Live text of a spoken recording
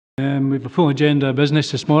We have a full agenda of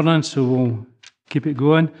business this morning, so we'll keep it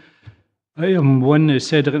going. Item 1 is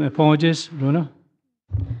SEDERUNT apologies. Rona?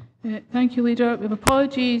 Thank you, Leader. We have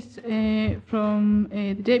apologies from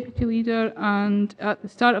the Deputy Leader, and at the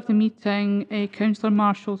start of the meeting, Councillor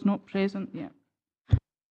Marshall's not present yet.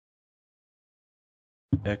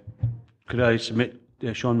 Could I submit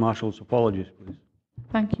Sean Marshall's apologies, please?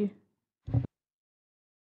 Thank you.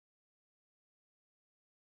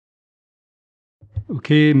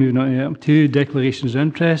 Okay, moving on to item 2, declarations of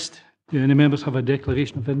interest. Do any members have a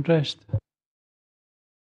declaration of interest?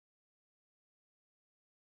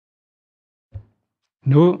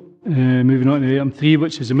 No. Moving on to item 3,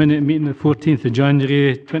 which is the minute meeting of the 14th of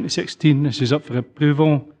January 2016. This is up for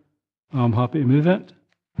approval. I'm happy to move it.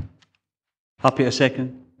 Happy to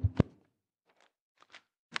second.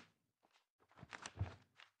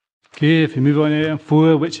 Okay, if we move on to item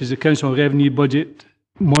 4, which is the Council Revenue Budget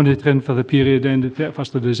monitoring for the period ended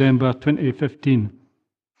 31st of December 2015.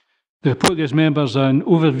 The report gives members an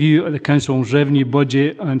overview of the Council's revenue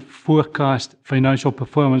budget and forecast financial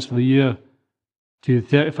performance for the year to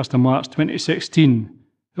 31st of March 2016.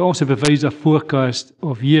 It also provides a forecast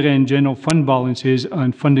of year-end general fund balances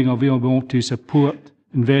and funding available to support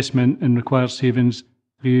investment in required savings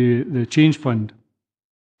through the Change Fund.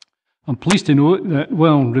 I'm pleased to note that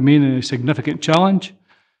while remaining a significant challenge,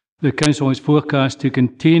 the Council is forecast to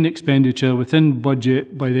contain expenditure within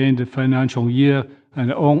budget by the end of the financial year,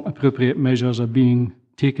 and all appropriate measures are being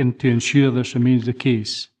taken to ensure this remains the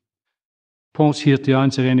case. Paul's here to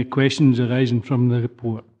answer any questions arising from the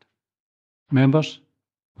report. Members?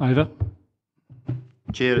 Ivor?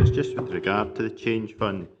 Chair, it's just with regard to the Change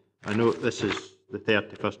Fund. I know this is the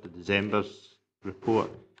 31st of December's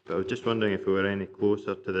report, but I was just wondering if we were any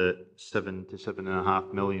closer to the 7 to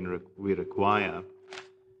 7.5 million we require.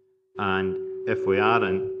 And if we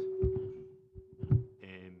aren't,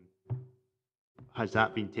 has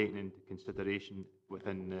that been taken into consideration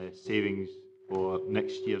within the savings for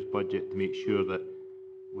next year's budget to make sure that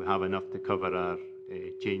we have enough to cover our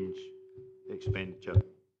change expenditure?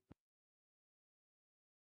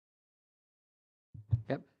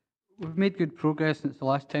 Yep, we've made good progress since the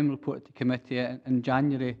last time we reported to committee. In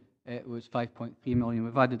January, it was 5.3 million.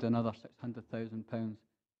 We've added another £600,000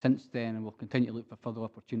 since then, and we'll continue to look for further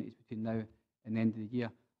opportunities between now and the end of the year.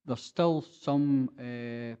 There's still some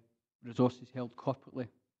resources held corporately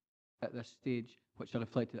at this stage, which are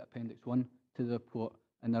reflected at Appendix 1 to the report,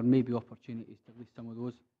 and there may be opportunities to release some of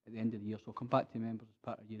those at the end of the year. So I'll come back to members as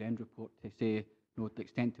part of your end report to say the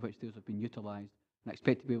extent to which those have been utilised, and I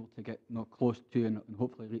expect to be able to get close to and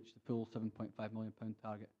hopefully reach the full £7.5 million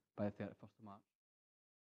target by the 31st of March.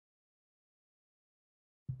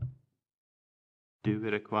 Do we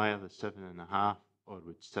require the 7.5, or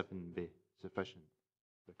would 7 be sufficient?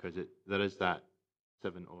 Because there is that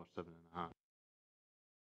 7 or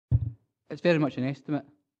 7.5. It's very much an estimate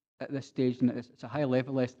at this stage, and it's a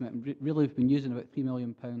high-level estimate. And really, we've been using about £3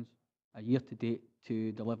 million a year to date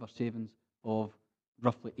to deliver savings of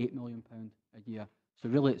roughly £8 million a year. So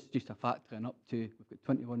really, it's just a factoring up to, we've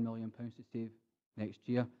got £21 million to save next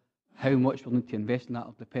year. How much we'll need to invest in that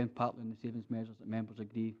will depend partly on the savings measures that members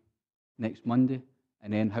agree next Monday,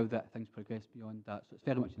 and then how things progress beyond that. So it's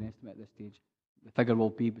very much an estimate at this stage. The figure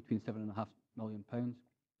will be between £7.5 million.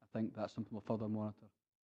 I think that's something we'll further monitor.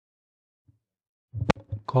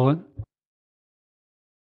 Colin?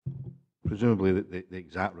 Presumably the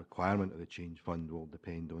exact requirement of the Change Fund will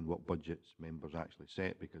depend on what budgets members actually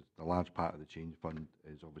set, because the large part of the Change Fund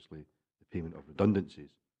is obviously the payment of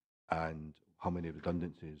redundancies, and how many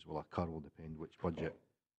redundancies will occur will depend which budget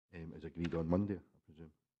is agreed on Monday, I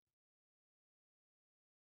presume.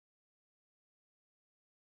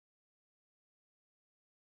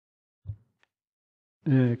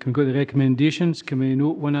 Can we go to the recommendations? Can we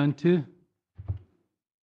note 1 and 2?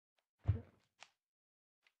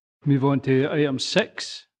 Move on to item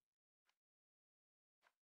 6.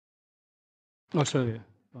 Oh, sorry.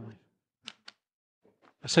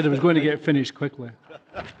 I said I was going to get finished quickly.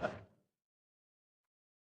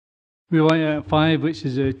 Move on to item 5, which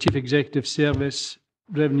is the Chief Executive Service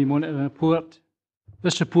Revenue Monitoring Report.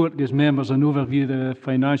 This report gives members an overview of the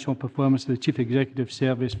financial performance of the Chief Executive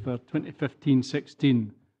Service for 2015-16.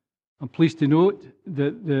 I'm pleased to note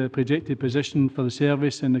that the projected position for the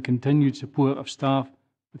service and the continued support of staff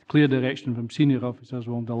with clear direction from senior officers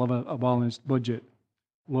will deliver a balanced budget.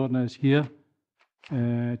 Lorna is here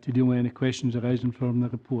to deal with any questions arising from the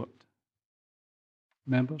report.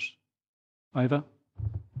 Members? Ivor?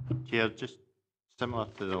 Chair, just similar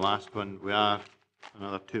to the last one, we are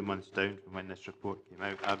another 2 months down from when this report came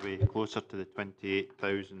out. Are we closer to the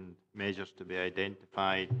 28,000 measures to be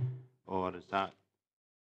identified, or is that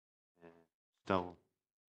still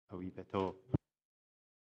a wee bit off.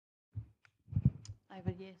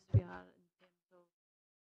 Ivor, yes, we are in terms of our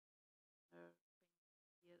year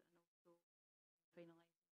and also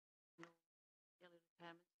finalising early retirements that were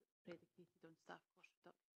predicated on staff cost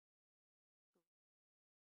reduction.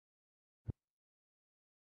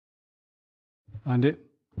 Andy?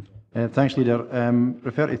 Thanks, Leader.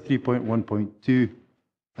 Refer to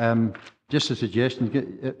 3.1.2. Just a suggestion.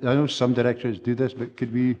 I know some directorates do this, but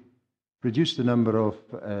could we reduce the number of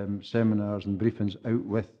seminars and briefings out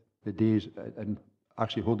with the days and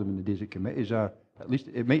actually hold them in the days that committees are? At least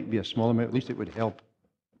it might be a small amount. At least it would help.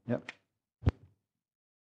 Yep.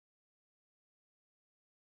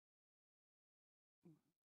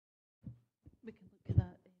 We can look at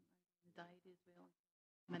that in the diary as well,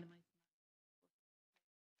 minimise.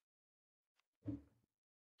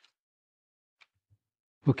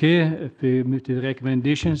 Okay, if we move to the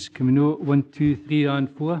recommendations, can we note 1, 2, 3 and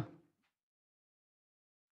 4?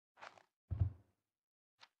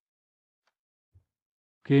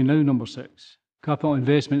 Okay, now number 6. Capital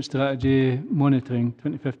Investment Strategy Monitoring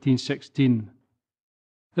 2015-16.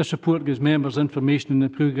 This report gives members information on the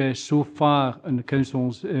progress so far in the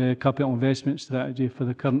Council's capital investment strategy for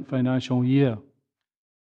the current financial year.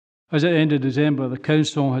 As at the end of December, the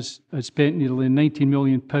Council has spent nearly £19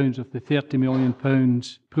 million of the £30 million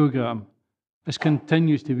programme. This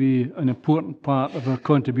continues to be an important part of our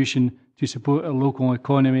contribution to support our local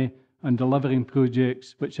economy and delivering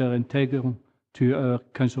projects which are integral to our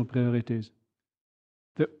Council priorities.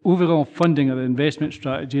 The overall funding of the investment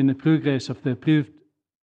strategy and the progress of the approved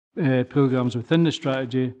programmes within the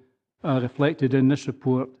strategy are reflected in this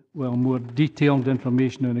report, while more detailed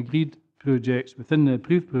information on agreed projects within the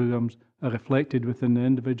approved programmes are reflected within the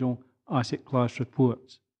individual asset class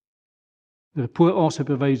reports. The report also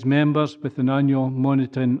provides members with an annual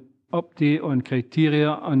monitoring update on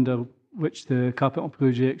criteria under which the capital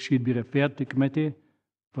project should be referred to committee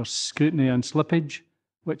for scrutiny and slippage,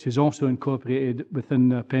 which is also incorporated within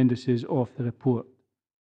the appendices of the report.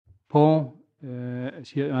 Paul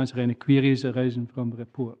is here to answer any queries arising from the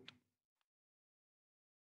report.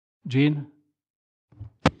 Jane?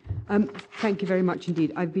 Thank you very much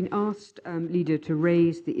indeed. I've been asked, Leader, to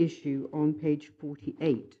raise the issue on page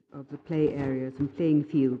 48 of the play areas and playing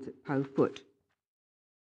fields at Powfoot.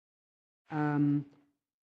 I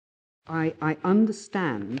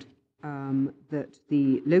understand that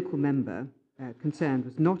the local member concerned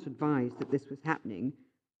was not advised that this was happening,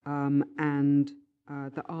 and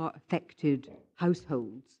there are affected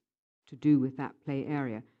households to do with that play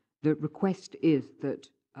area. The request is that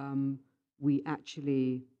we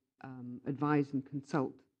actually advise and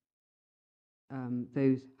consult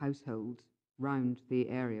those households round the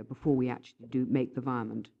area before we actually make the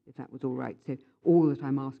virement, if that was all right. So all that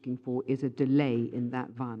I'm asking for is a delay in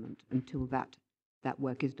that virement until that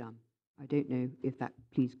work is done. I don't know if that,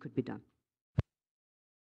 please, could be done.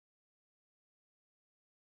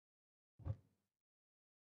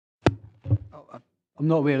 I'm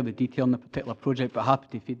not aware of the detail on the particular project, but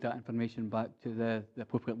happy to feed that information back to the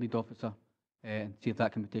appropriate lead officer and see if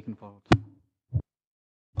that can be taken forward.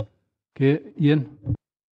 Okay, Ian?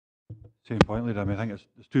 Same point, Leader. I mean, I think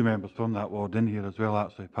there's two members from that ward in here as well,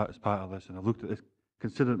 actually, as part of this, and I looked at this,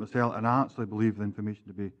 considered it myself, and I actually believe the information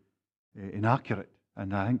to be inaccurate.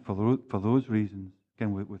 And I think for those reasons,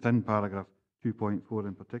 again, within paragraph 2.4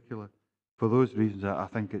 in particular, for those reasons, I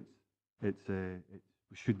think we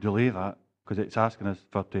should delay that, because it's asking us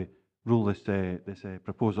to rule this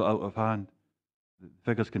proposal out of hand. The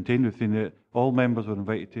figures contained within it, all members were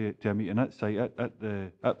invited to a meeting at site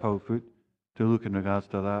at Powfoot to look in regards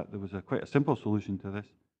to that. There was quite a simple solution to this.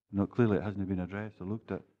 Clearly it hasn't been addressed or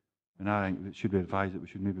looked at. And I think it should be advised that we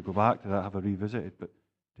should maybe go back to that, have a revisited. But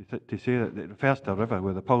to say that it refers to a river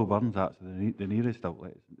where the Pow Burn's actually the nearest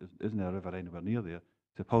outlet, isn't there a river anywhere near there?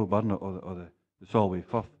 It's the Pow Burn or the Solway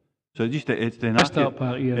Firth. So it's the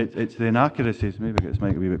inaccuracies, maybe this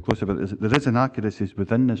might be a wee bit closer, but there is inaccuracies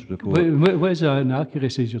within this report. What is the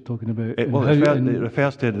inaccuracies you're talking about? It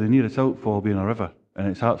refers to the nearest outfall being a river, and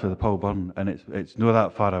it's actually the Pow Burn, and it's not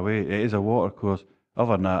that far away. It is a water course.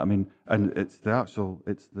 Other than that, I mean, and it's the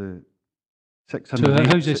 600. So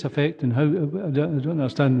how's this affecting? I don't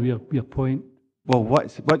understand your point. Well,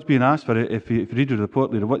 what's being asked for, if you read the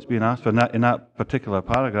report, Leader, what's being asked for in that particular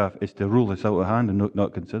paragraph is to rule this out of hand and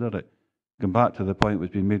not consider it. Going back to the point that was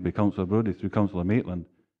being made by Councillor Brodie through Councillor Maitland,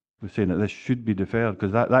 was saying that this should be deferred,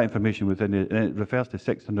 because that information within it, and it refers to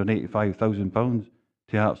 £685,000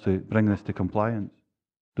 to actually bring this to compliance.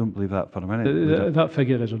 Don't believe that for a minute. That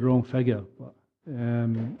figure is a wrong figure. But, do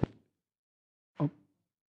you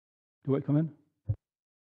want to come in?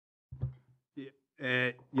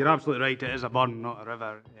 You're absolutely right, it is a burn, not a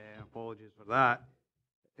river. Apologies for that.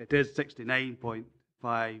 It is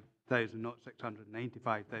 69.5 thousand, not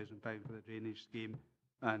 695,000 pounds for the drainage scheme,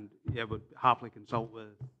 and yeah, would happily consult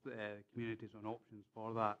with communities on options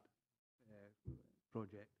for that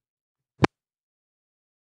project.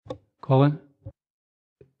 Colin?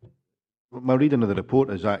 My reading of the report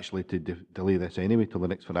is actually to delay this anyway till the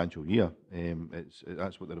next financial year.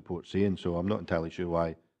 That's what the report's saying, so I'm not entirely sure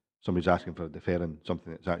why somebody's asking for deferring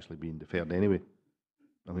something that's actually being deferred anyway.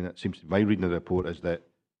 I mean, it seems to, my reading of the report is that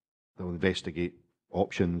they'll investigate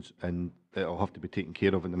options and it'll have to be taken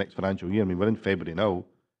care of in the next financial year. I mean, we're in February now.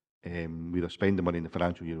 We either spend the money in the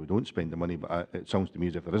financial year or we don't spend the money, but it sounds to me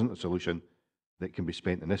as if there isn't a solution that can be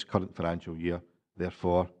spent in this current financial year.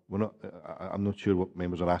 Therefore, we're not, I'm not sure what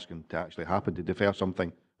members are asking to actually happen, to defer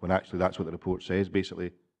something when actually that's what the report says,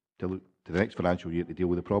 basically, to look to the next financial year to deal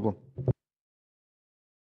with the problem.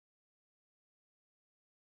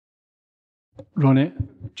 Ronnie?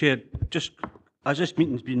 Chair, just as this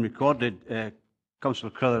meeting's been recorded,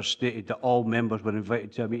 Councillor Crothers stated that all members were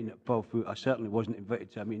invited to a meeting at Paul Foot. I certainly wasn't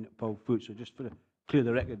invited to a meeting at Paul Foot, so just for to clear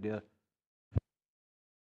the record there.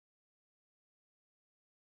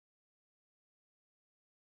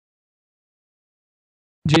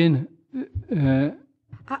 Jane?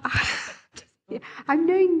 I'm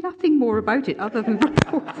knowing nothing more about it other than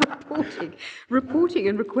reporting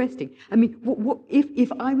and requesting. I mean,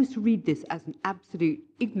 if I was to read this as an absolute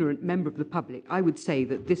ignorant member of the public, I would say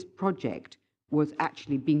that this project was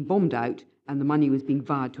actually being bombed out and the money was being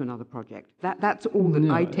vowed to another project. That's all that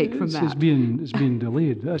I take from that. It's been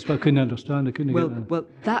delayed. That's what I couldn't understand. I couldn't get that. Well,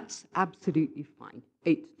 that's absolutely fine.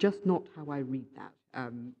 It's just not how I read that.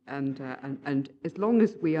 And as long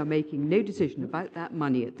as we are making no decision about that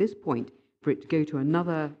money at this point, for it to go to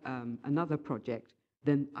another project,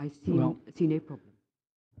 then I see no problem.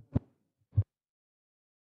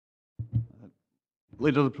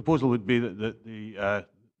 Leader, the proposal would be that the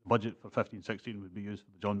budget for 15-16 would be used for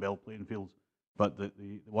the John Bell playing fields, but the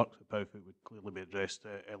works at Powfoot would clearly be addressed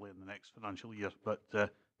early in the next financial year. But the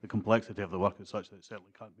complexity of the work is such that it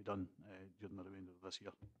certainly can't be done during the remainder of this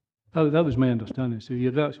year. That was my understanding. So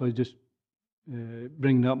you're actually just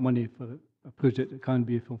bringing up money for a project that can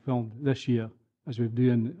be fulfilled this year, as we do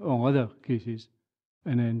in all other cases,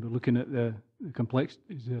 and then we're looking at the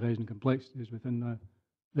complexities, the rising complexities within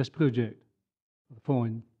this project for the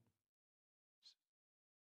following.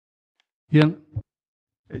 Yeah.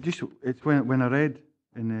 It's when I read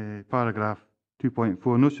in paragraph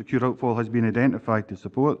 2.4, no secure outfall has been identified to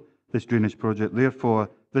support this drainage project. Therefore,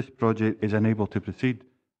 this project is unable to proceed.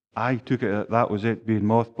 I took it that was it being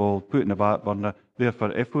mothballed, put in the back burner.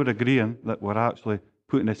 Therefore, if we're agreeing that we're actually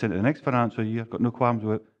putting this into the next financial year, got no qualms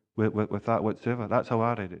with that whatsoever. That's how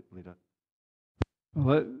I read it, Leader.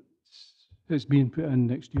 Well, it's being put in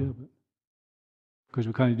next year, but because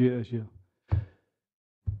we can't do it this year.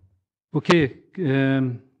 Okay,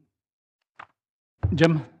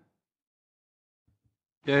 Jim?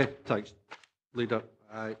 Yeah, thanks, Leader.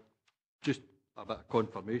 Just a bit of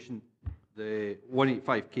confirmation. The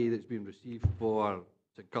 185k that's been received for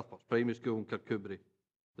St Cuthbert's Primary School in Kirkcudbright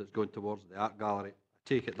that's going towards the art gallery, I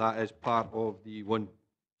take it that is part of the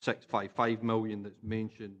 1,655 million that's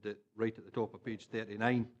mentioned right at the top of page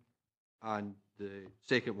 39. And the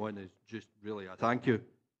second one is just really a thank you.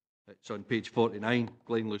 It's on page 49,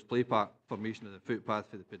 Glenluce Play Park, formation of the footpath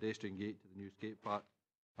for the pedestrian gate to the new skate park.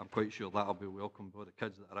 I'm quite sure that'll be welcome by the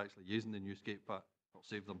kids that are actually using the new skate park. It'll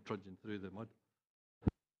save them trudging through the mud.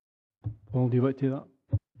 Paul, do you want to do that?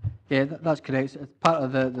 Yeah, that's correct. It's part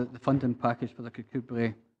of the funding package for the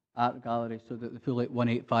Kirkcudbright Art Gallery, so that the full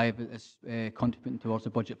 185 is contributing towards the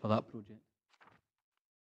budget for that project.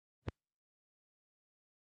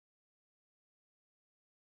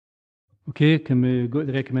 Okay, can we go to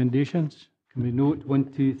the recommendations? Can we note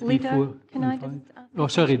 1, 2, 3, Leader, 4, can and I 5? just ask Oh,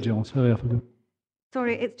 sorry, Jill. Sorry, I forgot.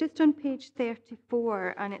 Sorry, it's just on page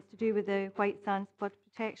 34, and it's to do with the White Sands Flood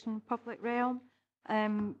Protection Public Realm.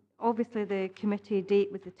 Obviously, the committee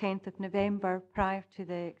date was the 10th of November, prior to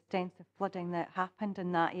the extensive flooding that happened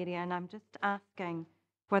in that area, and I'm just asking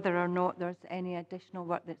whether or not there's any additional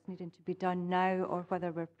work that's needing to be done now, or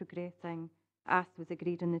whether we're progressing as was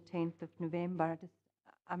agreed on the 10th of November.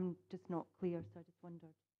 I'm just not clear, so I just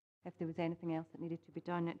wondered if there was anything else that needed to be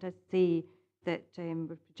done. It does say that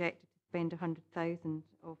we're projected to spend 100,000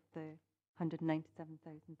 of the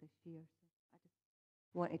 197,000 this year. So I just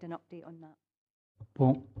wanted an update on that.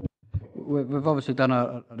 Paul? We've obviously done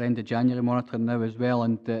our end of January monitoring now as well,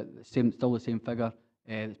 and still the same figure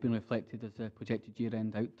that's been reflected as the projected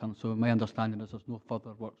year-end outturn. So my understanding is there's no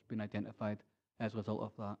further work's been identified as a result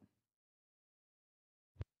of that.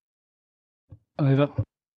 However,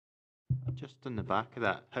 Just on the back of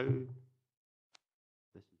that, how,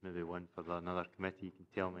 this is maybe one for another committee, you can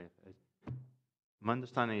tell me if it is. My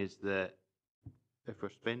understanding is that if we're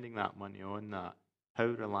spending that money on that, how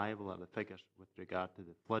reliable are the figures with regard to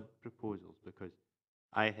the flood proposals? Because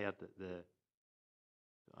I heard that the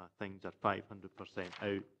things are 500%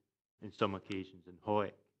 out in some occasions in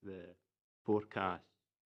Hoyk, the forecast.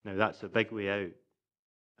 Now that's a big way out.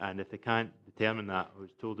 And if they can't determine that, I was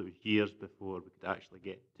told it was years before we could actually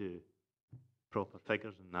get to proper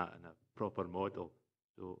figures in that and a proper model.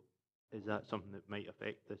 So is that something that might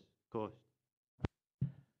affect this cost?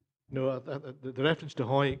 No, the reference to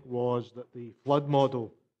Hoyk was that the flood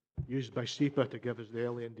model used by SEPA to give us the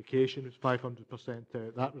early indication was 500%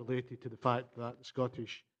 out. That related to the fact that the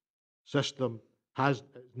Scottish system is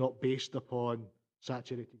not based upon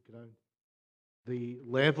saturated ground. The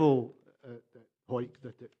level at Hoyk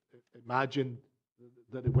that it imagined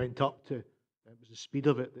that it went up to, it was the speed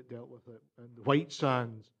of it that dealt with it. And the White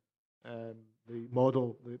Sands, the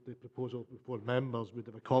model, the proposal before members would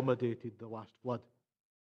have accommodated the last flood.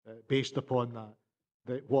 Based upon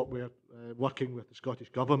that what we're working with the Scottish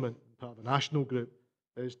Government, part of a national group,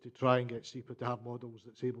 is to try and get SEPA to have models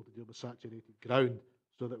that's able to deal with saturated ground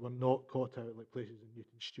so that we're not caught out like places in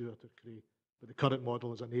Newton Stewart or Cray. But the current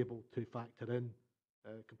model is unable to factor in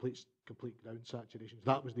complete ground saturations.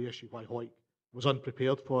 That was the issue why Hoyk was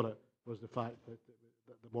unprepared for it, was the fact that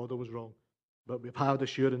the model was wrong. But we've had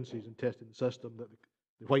assurances in testing the system that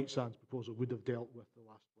the White Sands proposal would have dealt with the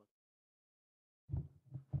last flood.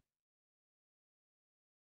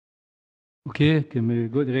 okay, can we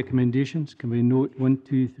go to the recommendations? Can we note 1,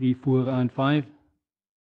 2, 3, 4 and 5?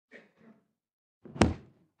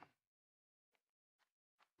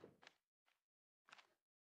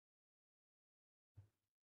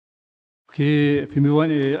 Okay, if we move on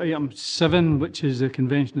to item 7, which is the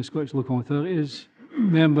Convention of Scottish Local Authorities.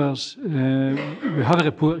 Members, we have a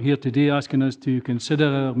report here today asking us to consider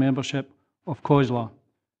our membership of COSLA.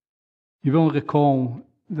 You will recall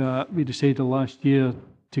that we decided last year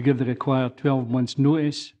to give the required 12 months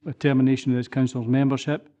notice of termination of this council's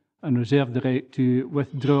membership and reserve the right to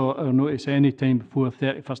withdraw our notice at any time before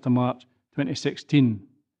 31st of March 2016.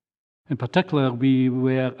 In particular, we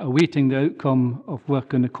were awaiting the outcome of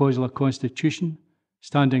work on the COSLA Constitution,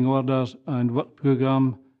 standing orders and work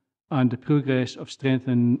programme, and the progress of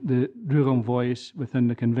strengthening the rural voice within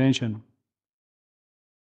the Convention.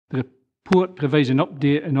 The report provides an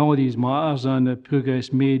update on all these matters and the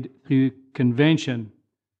progress made through Convention.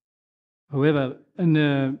 However,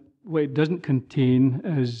 what it doesn't contain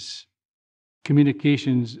is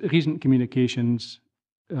recent communications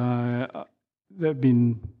that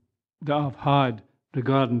I've had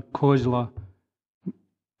regarding COSLA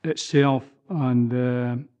itself,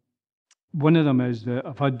 and one of them is that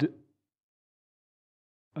I've had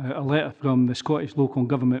a letter from the Scottish Local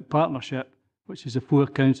Government Partnership, which is the 4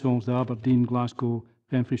 councils, the Aberdeen, Glasgow,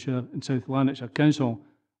 Renfrewshire and South Lanarkshire Council,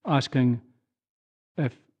 asking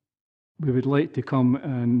if we would like to come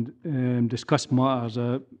and discuss matters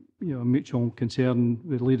of mutual concern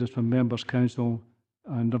with leaders from Members Council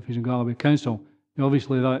and Dumfries and Galloway Council. Now,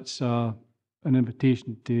 obviously, that's an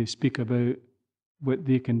invitation to speak about what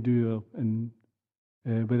they can do and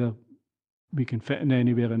whether we can fit in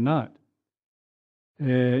anywhere in that.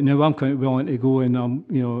 Now, I'm quite willing to go, and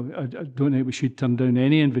I don't think we should turn down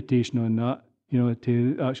any invitation on that.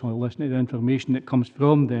 To actually listen to the information that comes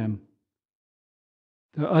from them.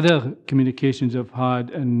 The other communications I've had,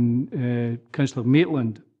 and Councillor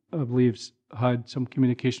Maitland, I believe, had some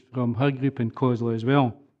communication from her group in COSLA as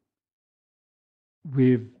well.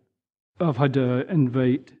 I've had an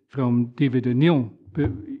invite from David O'Neill, but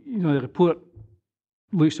the report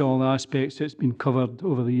looks at all the aspects that's been covered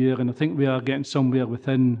over the year, and I think we are getting somewhere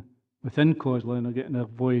within COSLA and are getting our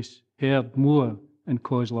voice heard more in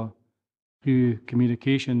COSLA through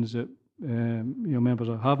communications that members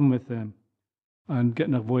are having with them and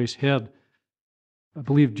getting our voice heard. I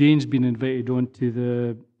believe Jane's been invited on to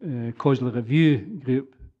the COSLA review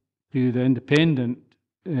group through the independent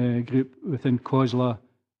group within COSLA,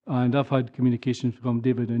 and I've had communications from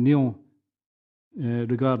David O'Neill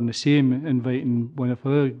regarding the same, inviting one of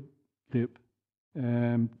our group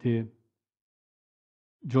to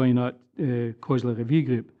join that COSLA review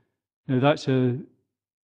group. Now that's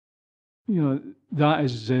that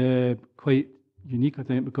is quite unique, I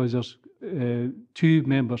think, because there's 2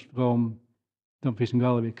 members from Dumfries and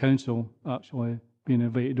Galloway Council actually being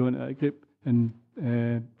invited on to that group and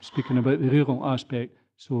speaking about the rural aspect,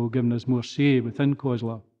 so giving us more say within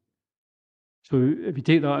COSLA. So if you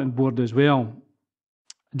take that on board as well,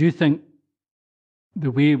 I do think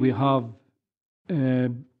the way we have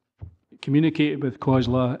communicated with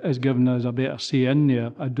COSLA has given us a better say in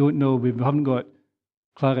there. I don't know, we haven't got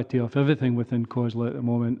clarity of everything within COSLA at the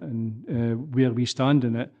moment and where we stand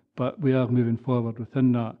in it, but we are moving forward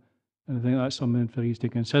within that. And I think that's something for you to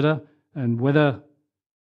consider. And whether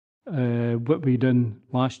what we done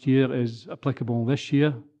last year is applicable this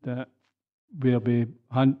year, that we'll be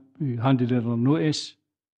handed in a notice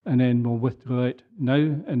and then we'll withdraw it now.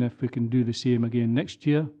 And if we can do the same again next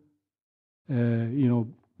year, you know,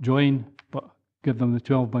 join, but give them the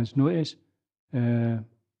 12 months notice, and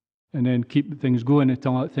then keep things going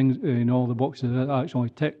until things in all the boxes are actually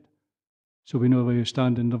ticked, so we know where you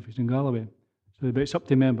stand in Dumfries and Galloway. So, but it's up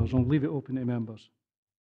to members. I'll leave it open to members.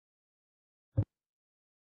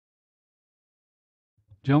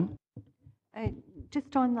 Jill?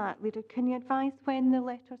 Just on that, Leader, can you advise when the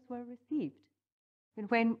letters were received? And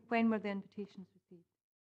when were the invitations received?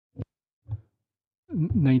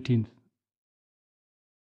 19th.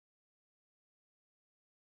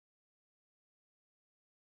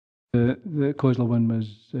 The COSLA one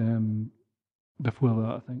was before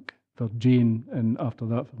that, I think, for Jane, and after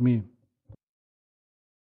that for me.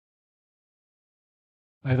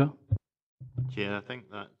 Either? Chair, I think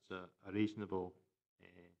that's a reasonable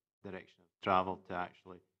direction of travel to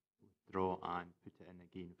actually withdraw and put it in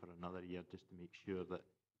again for another year, just to make sure that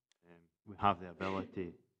we have the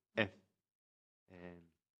ability, if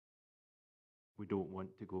we don't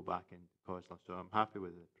want to go back into COSLA. So I'm happy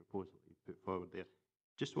with the proposal that you put forward there.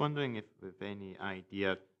 Just wondering if we have any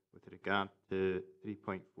idea with regard to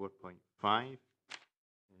 3.4.5,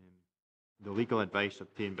 the legal advice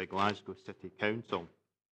obtained by Glasgow City Council.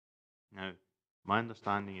 Now, my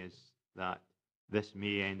understanding is that this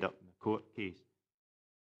may end up in a court case.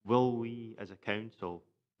 Will we, as a council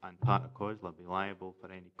and part of COSLA, be liable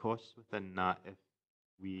for any costs within that if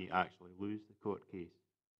we actually lose the court case?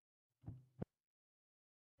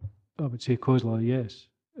 I would say COSLA, yes.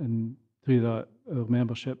 And through that, our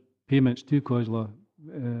membership payments to COSLA,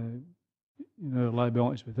 you know, our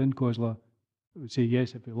liabilities within COSLA, I would say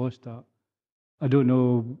yes if we lost that. I don't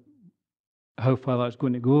know how far that's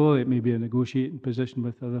going to go. It may be a negotiating position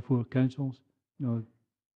with the other 4 councils, you know,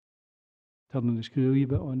 turning the screw a wee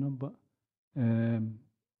bit on them, but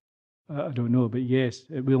I don't know. But yes,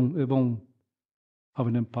 it will have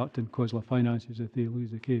an impact on COSLA finances if they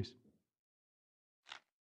lose the case.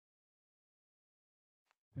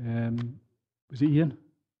 Was it Ian?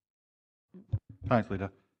 Thanks, Leader.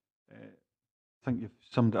 I think you've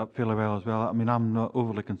summed it up fairly well as well. I mean, I'm not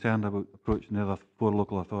overly concerned about approaching the other 4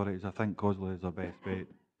 local authorities. I think COSLA is our best bet.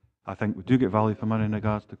 I think we do get value for money in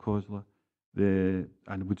regards to COSLA,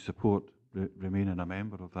 and would support remaining a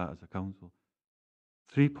member of that as a council.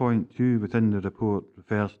 3.2 within the report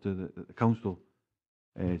refers to the council's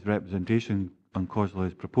representation on COSLA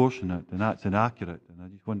is proportionate, and that's inaccurate. And I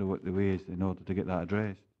just wonder what the way is in order to get that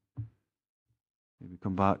addressed. Maybe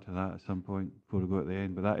come back to that at some point before we go at the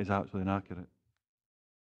end, but that is absolutely inaccurate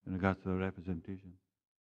in regards to the representation.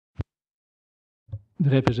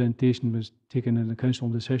 The representation was taken in the council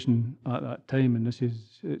decision at that time, and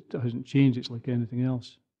it hasn't changed. It's like anything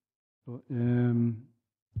else. So,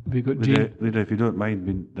 we got Jane. Leader, if you don't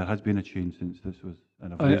mind, there has been a change since this was.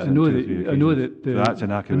 And I know that. So that's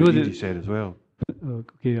inaccurate. What you said as well.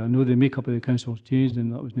 Okay, I know the makeup of the council's changed,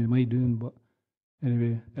 and that was not my doing. But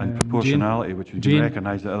anyway, and proportionality, which would be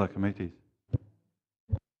recognised at other committees.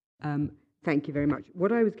 Thank you very much.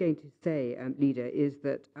 What I was going to say, Leader, is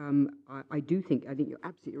that I think you're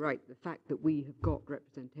absolutely right. The fact that we have got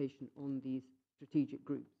representation on these strategic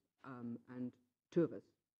groups, and 2 of us,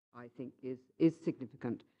 I think, is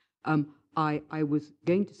significant. I was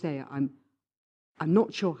going to say I'm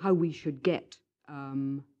not sure how we should get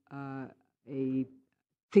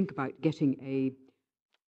think about getting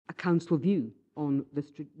a council view on the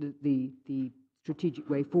strategic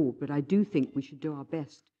way forward, but I do think we should do our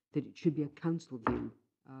best that it should be a council view,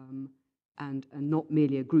 and not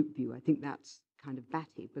merely a group view. I think that's kind of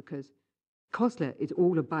batty, because COSLA is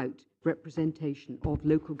all about representation of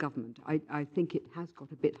local government. I think it has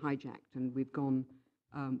got a bit hijacked, and we've gone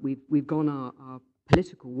our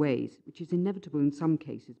political ways, which is inevitable in some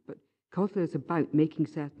cases, but COSLA is about making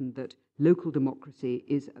certain that local democracy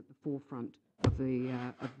is at the forefront of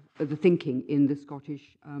the thinking in the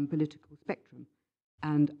Scottish political spectrum.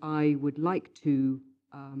 And I would like to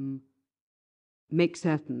make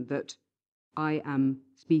certain that I am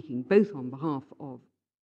speaking both on behalf of,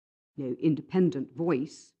 you know, independent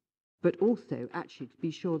voice, but also actually to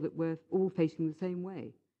be sure that we're all facing the same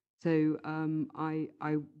way. So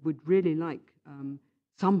I would really like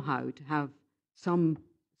somehow to have some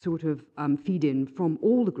sort of feed-in from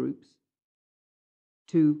all the groups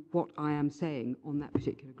to what I am saying on that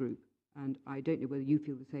particular group. And I don't know whether you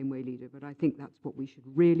feel the same way, Leader, but I think that's what we should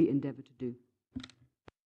really endeavour to do.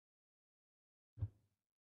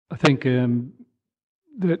 I think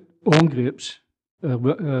that on groups,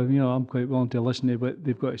 I'm quite willing to listen to what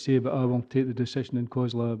they've got to say, but I will take the decision in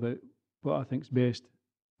COSLA about what I think is best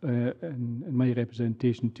in my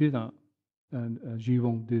representation to that, and as you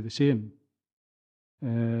will do the same.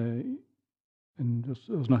 And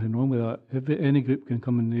there's nothing wrong with that. If any group can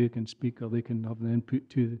come and they can speak or they can have an input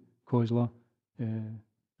to the COSLA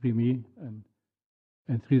through me and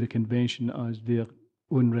through the convention as their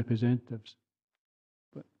own representatives.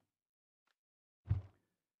 But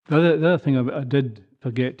the other thing I did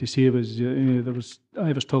forget to say was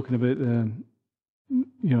I was talking about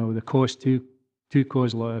the cost to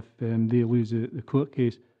COSLA if they lose the court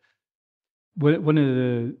case. One of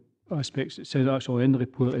the aspects that says actually in the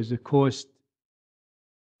report is the cost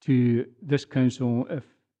to this council if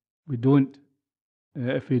we do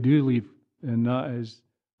leave, and that is,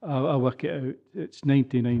 I work it out, it's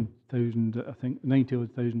 99,000, I think,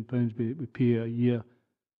 £90,000 we pay a year,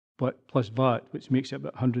 but plus VAT, which makes it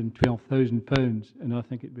about £112,000, and I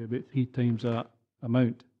think it'd be about 3 times that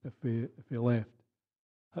amount if we left.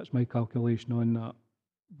 That's my calculation on that.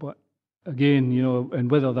 But again, and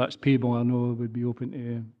whether that's payable, I know would be open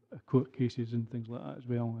to court cases and things like that as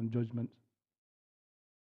well, and judgments.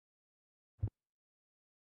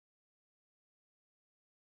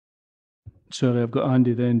 Sorry, I've got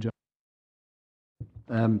Andy then,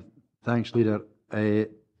 John. Thanks, Leader.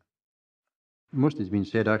 Most has been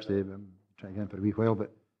said, actually. I'm trying again for a wee while,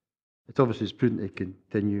 but it's obviously prudent to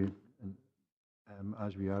continue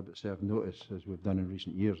as we are, but serve notice as we've done in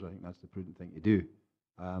recent years. I think that's the prudent thing to do.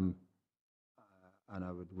 And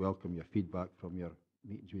I would welcome your feedback from your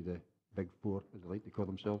meetings with the Big Four, as they like to call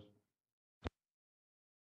themselves.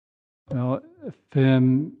 Well, if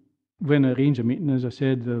when I arrange a meeting, as I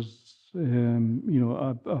said, there's I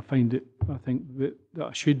think that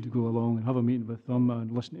I should go along and have a meeting with them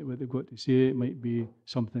and listen to what they've got to say. It might be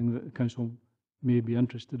something that the council may be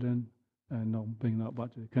interested in, and I'll bring that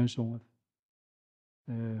back to the council with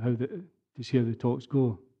to see how the talks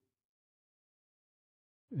go.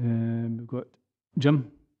 We've got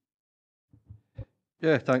Jim.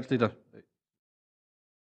 Yeah, thanks, Leader.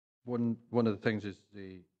 One of the things is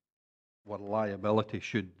what liability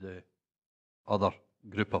should the other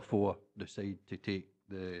group of 4 decide to take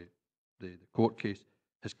the court case.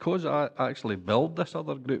 Has COSLA actually billed this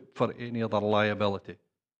other group for any other liability?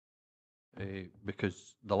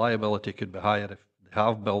 Because the liability could be higher if they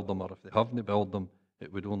have billed them, or if they haven't billed them,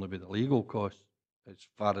 it would only be the legal costs, as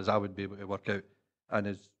far as I would be able to work out. And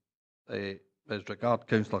as regard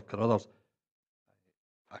Councillor Carruthers,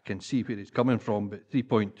 I can see where he's coming from, but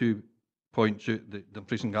 3.2 points out that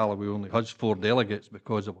Dumfries and Galloway only has 4 delegates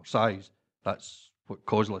because of our size. That's what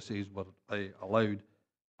COSLA says were allowed.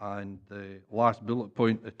 And the last bullet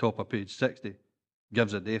point at the top of page 60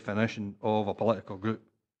 gives a definition of a political group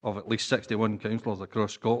of at least 61 councillors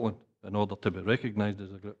across Scotland in order to be recognised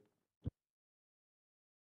as a group.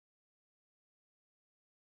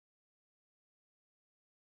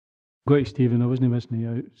 Got you, Stephen. I wasn't missing you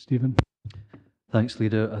out, Stephen. Thanks,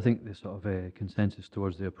 Leader. I think the sort of consensus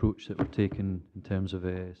towards the approach that we're taking in terms of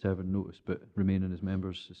serving notice but remaining as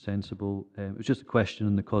members is sensible. It was just a question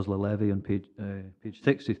on the COSLA levy on page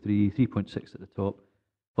 63, 3.6 at the top.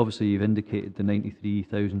 Obviously, you've indicated the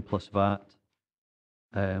 93,000 plus VAT,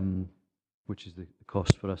 which is the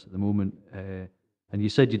cost for us at the moment. And you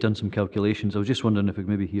said you'd done some calculations. I was just wondering if we could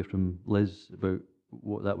maybe hear from Liz about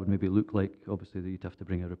what that would maybe look like. Obviously, you'd have to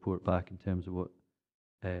bring a report back in terms of what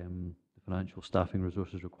financial staffing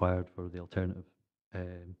resources required for the alternative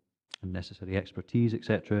and necessary expertise,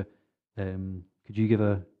 etc. Could you give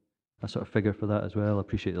a sort of figure for that as well? I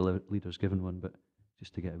appreciate the Leader's given one, but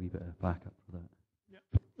just to get a wee bit of backup for that.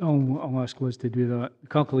 I'll ask Liz to do that. The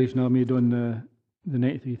calculation I made on the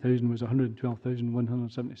 93,000 was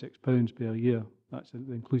 £112,176 per year. That's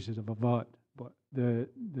inclusive of a VAT. But the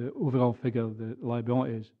overall figure, the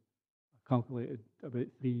liabilities, I calculated about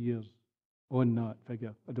 3 years on that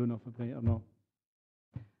figure. I don't know if I'm right or not.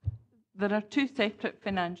 There are 2 separate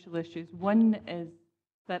financial issues. One is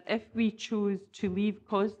that if we chose to leave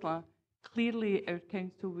COSLA, clearly our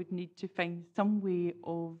council would need to find some way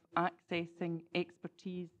of accessing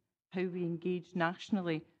expertise, how we engage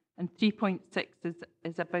nationally. And 3.6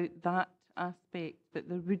 is about that aspect, that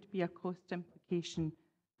there would be a cost implication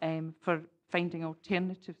for finding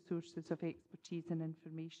alternative sources of expertise and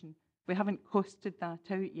information. We haven't costed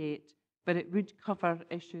that out yet, but it would cover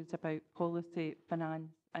issues about policy,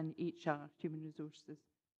 finance and HR, human resources.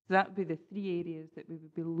 So that would be the 3 areas that we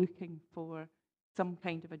would be looking for some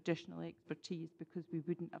kind of additional expertise because we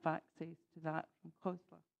wouldn't have access to that from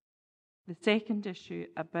COSLA. The second issue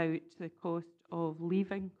about the cost of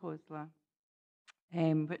leaving COSLA,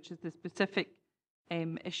 which is the specific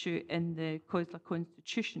issue in the COSLA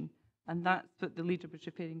constitution, and that's what the leader was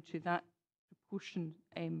referring to, that proportion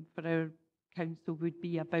for our council would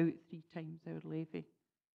be about 3 times our levy.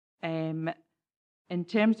 In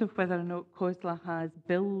terms of whether or not COSLA has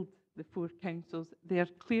billed the 4 councils, they are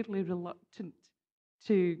clearly reluctant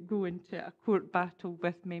to go into a court battle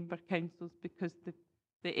with member councils because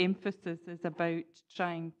the emphasis is about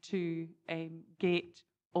trying to get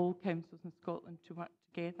all councils in Scotland to work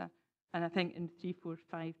together. And I think in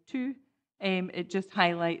 3452, it just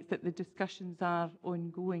highlights that the discussions are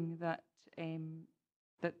ongoing, that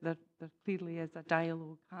there clearly is a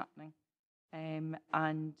dialogue happening.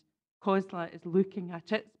 And COSLA is looking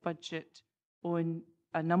at its budget on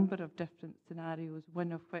a number of different scenarios,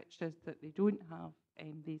 one of which is that they don't have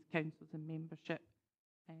these councils in membership.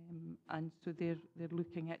 And so they're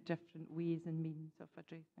looking at different ways and means of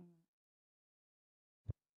addressing that.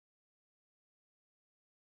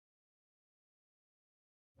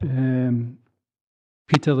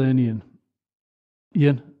 Peter, then Ian.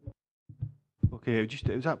 Ian? Okay,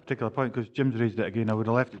 it was that particular point, because Jim's raised it again. I would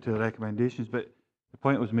have left it to the recommendations, but the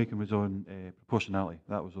point I was making was on proportionality.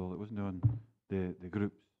 That was all. It wasn't on the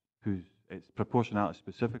groups whose it's proportionality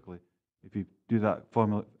specifically. If you do that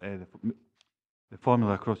formula, the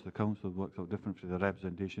formula across the council works out different for the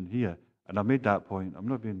representation here. And I made that point. I'm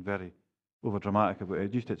not being very over dramatic about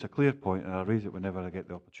it. It's a clear point, and I raise it whenever I get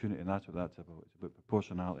the opportunity, and that's what that's about. It's about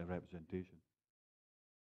proportionality representation.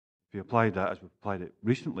 If you applied that as we've applied it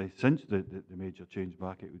recently, since the major change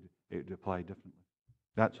back, it would apply differently.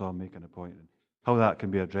 That's all I'm making a point. And how that can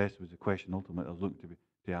be addressed was the question ultimately I was looking to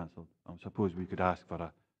be answered. I suppose we could ask for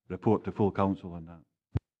a report to full council on that.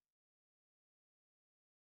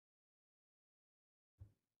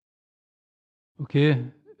 Okay.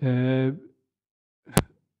 Are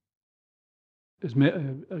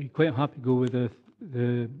you quite happy to go with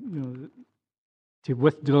to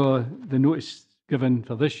withdraw the notice given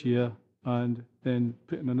for this year and then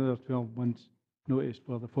put in another 12 months notice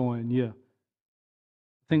for the following year?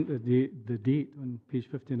 I think the date on page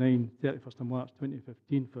 59, 31st of March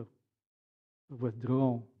 2015 for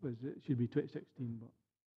withdrawal it should be 2016, but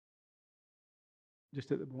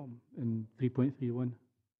just at the bottom in 3.31.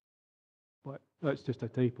 But that's just a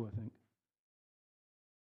typo, I think.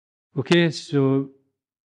 Okay, so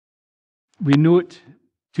we note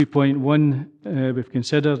 2.1 we've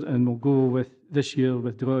considered, and we'll go with this year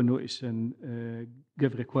withdraw notice and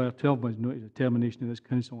give required 12 months notice of termination of this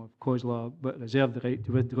council of COSLA, but reserve the right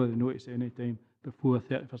to withdraw the notice at any time before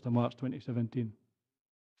 31st of March 2017.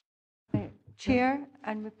 Chair,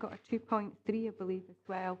 and we've got a 2.3, I believe, as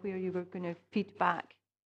well, where you were going to feed back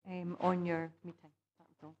on your meeting. That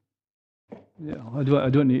was all. Yeah, I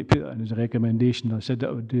don't need to put that in as a recommendation. I said that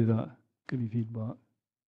I would do that. Give you feedback.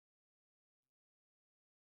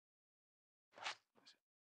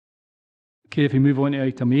 Okay, if we move on to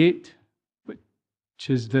item 8, which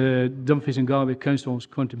is the Dumfries and Galloway Council's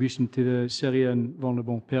contribution to the SYRIAN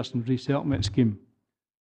Vulnerable Persons Resettlement Scheme.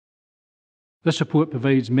 This report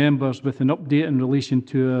provides members with an update in relation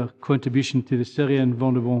to our contribution to the SYRIAN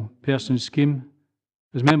Vulnerable Persons Scheme.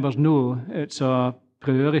 As members know, it's a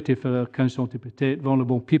priority for our council to protect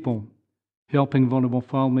vulnerable people. Helping vulnerable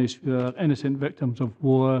families who are innocent victims of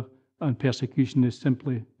war and persecution is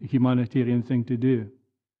simply a humanitarian thing to do.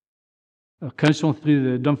 Our council,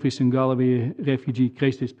 through the Dumfries and Galloway Refugee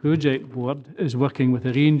Crisis Project Board, is working with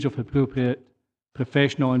a range of appropriate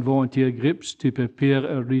professional and volunteer groups to prepare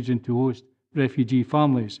our region to host refugee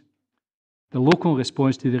families. The local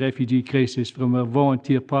response to the refugee crisis from our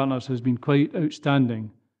volunteer partners has been quite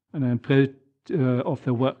outstanding, and I'm proud of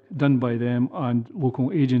the work done by them and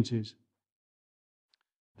local agencies.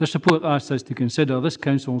 This report asks us to consider this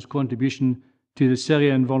council's contribution to the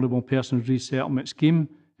SYRIAN Vulnerable Persons Resettlement Scheme,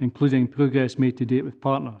 including progress made to date with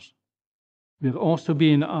partners. We are also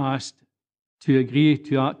being asked to agree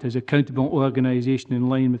to act as accountable organisation in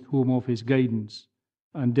line with Home Office guidance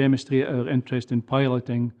and demonstrate our interest in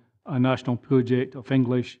piloting a national project of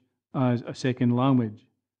English as a second language.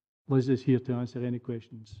 Liz is here to answer any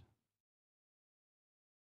questions.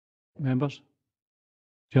 Members?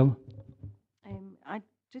 Jill?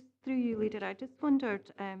 Just through you, Leader, I just wondered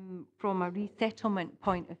from a resettlement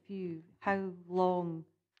point of view, how long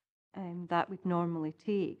that would normally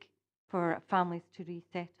take for families to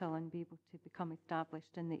resettle and be able to become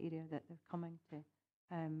established in the area that they're coming to.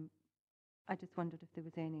 I just wondered if there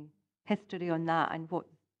was any history on that and what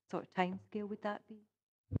sort of timescale would that be?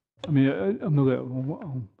 I mean, I'm not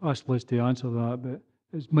going to ask Liz to answer that, but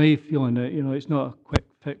it's my feeling that, you know, it's not a quick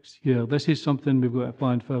fix here. This is something we've got to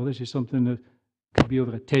plan for. This is something that could be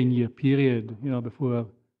over a 10-year period, you know, before,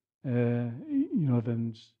 you know,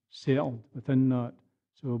 everything's settled within that.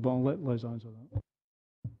 So, but I'll let Liz answer that.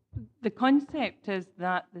 The concept is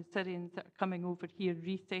that the Syrians that are coming over here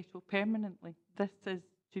resettle permanently. This is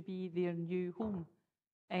to be their new home.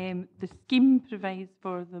 The scheme provides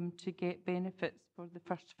for them to get benefits for the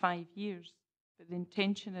first 5 years, but the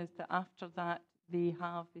intention is that after that they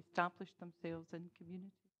have established themselves in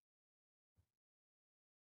community.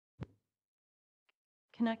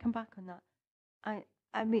 Can I come back on that?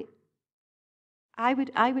 I mean, I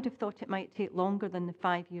would have thought it might take longer than the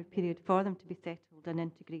 5-year period for them to be settled and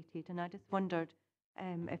integrated, and I just wondered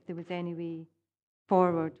if there was any way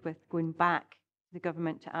forward with going back to the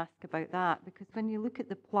government to ask about that, because when you look at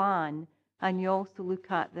the plan and you also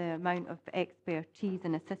look at the amount of expertise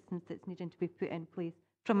and assistance that's needing to be put in place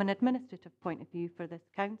from an administrative point of view for this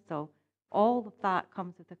council, all of that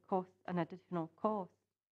comes with a cost, an additional cost.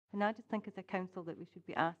 And I just think as a council that we should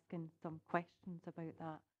be asking some questions about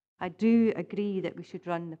that. I do agree that we should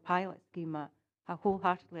run the pilot scheme. I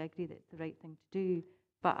wholeheartedly agree that it's the right thing to do,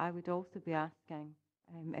 but I would also be asking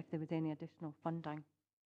if there was any additional funding.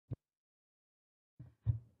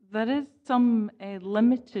 There is some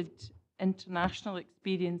limited international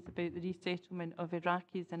experience about the resettlement of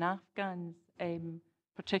Iraqis and Afghans,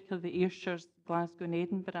 particularly the Ayrshires, Glasgow and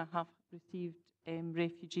Edinburgh have received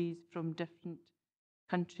refugees from different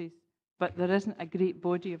countries, but there isn't a great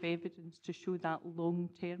body of evidence to show that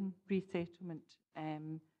long-term resettlement.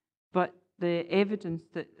 But the evidence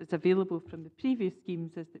that is available from the previous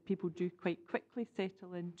schemes is that people do quite quickly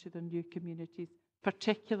settle into their new communities,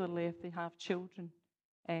 particularly if they have children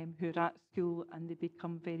who are at school and they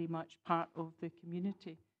become very much part of the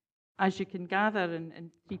community. As you can gather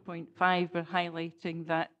in 3.5, we're highlighting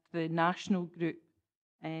that the national group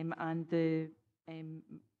and the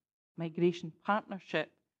Migration Partnership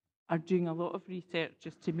are doing a lot of research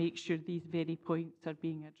just to make sure these very points are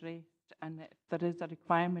being addressed, and that if there is a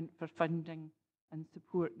requirement for funding and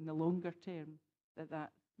support in the longer term, that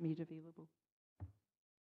that's made available.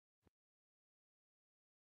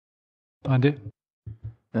 Andy?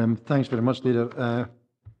 Thanks very much, Leader.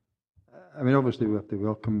 I mean, obviously we have to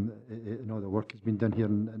welcome all the work that's been done here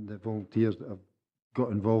and the volunteers that have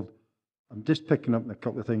got involved. I'm just picking up on a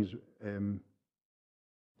couple of things.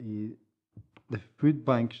 The food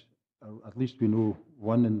banks, at least we know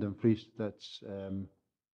one in Dumfries that's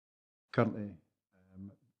currently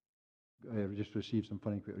just received some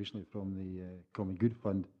funding quite recently from the Common Good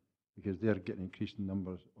Fund, because they're getting increasing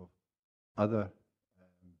numbers of other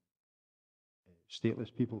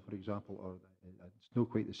stateless people, for example, or it's not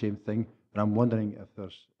quite the same thing. But I'm wondering if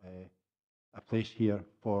there's a place here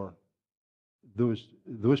for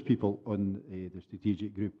those people on the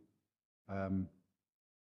strategic group,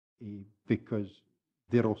 because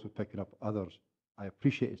they're also picking up others. I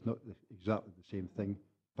appreciate it's not exactly the same thing,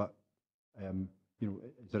 but you know,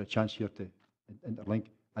 is there a chance here to interlink?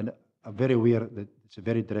 And I'm very aware that it's a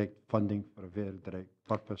very direct funding for a very direct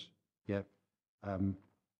purpose. Yeah, and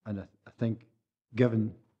I think,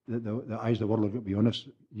 given that the eyes of the world are going to be on us,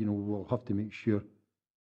 you know, we'll have to make sure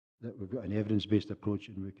that we've got an evidence-based approach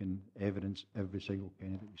and we can evidence every single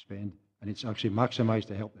penny that we spend, and it's actually maximised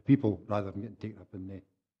to help the people rather than getting taken up in the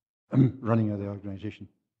running of the organisation.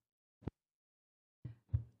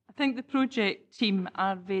 I think the project team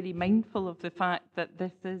are very mindful of the fact that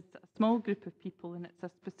this is a small group of people and it's a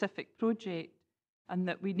specific project, and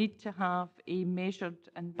that we need to have a measured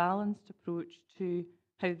and balanced approach to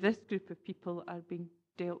how this group of people are being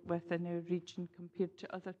dealt with in our region compared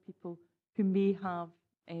to other people who may have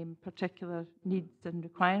particular needs and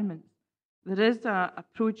requirements. There is a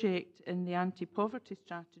project in the anti-poverty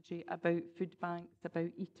strategy about food banks,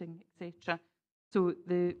 about eating, etc. So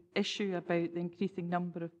the issue about the increasing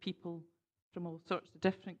number of people from all sorts of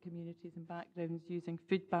different communities and backgrounds using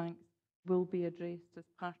food banks will be addressed as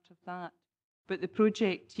part of that. But the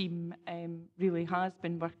project team really has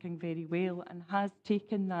been working very well and has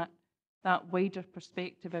taken that wider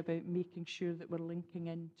perspective about making sure that we're linking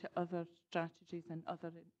into other strategies and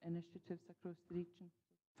other initiatives across the region.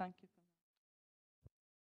 So thank you for that.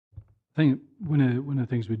 I think one of the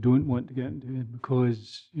things we don't want to get into,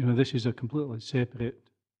 because you know this is a completely separate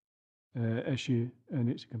issue and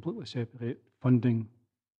it's a completely separate funding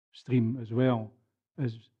stream as well,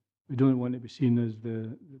 as we don't want to be seen as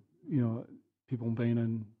the you know people buying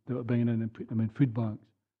in and putting them in food banks.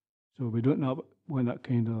 So we don't want that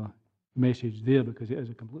kind of message there, because it is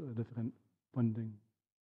a completely different funding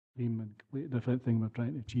stream and completely different thing we're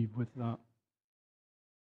trying to achieve with that.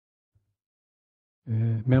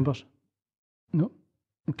 Members? No.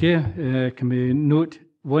 Okay, can we note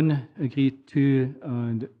 1, agree 2,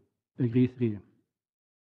 and agree 3?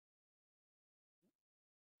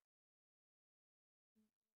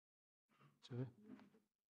 Sorry.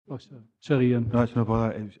 Oh, sorry, Ian. No, it's no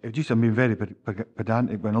bother. It's just, I'm being very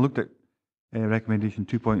pedantic. When I looked at recommendation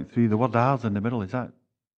 2.3, the word "ars" in the middle,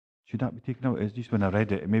 should that be taken out? It's just when I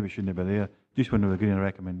read it, maybe it shouldn't have been there. Just when we were agreeing a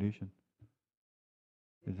recommendation.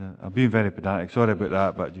 I'm being very pedantic. Sorry about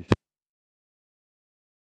that, but just.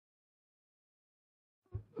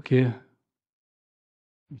 Okay.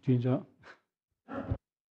 You change that.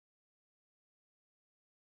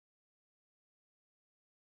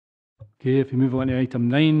 Okay, if we move on to item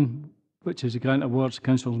 9, which is the grant awards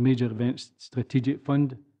Council's Major Events Strategic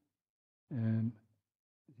Fund.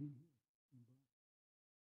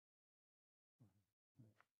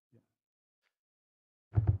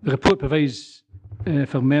 The report provides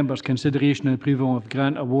for members consideration and approval of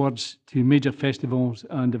grant awards to major festivals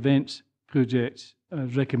and events projects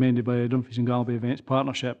as recommended by the Dumfries and Galloway Events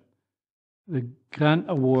Partnership. The grant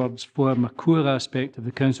awards form a core aspect of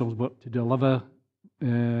the Council's work to deliver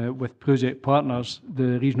with project partners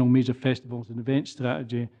the Regional Major Festivals and Events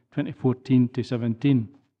Strategy 2014 to 17.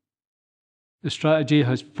 The strategy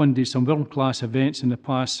has funded some world-class events in the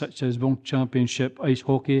past, such as World Championship Ice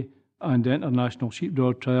Hockey and the International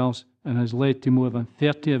Sheepdog Trials, and has led to more than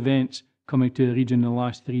 30 events coming to the region in the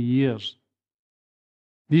last 3 years.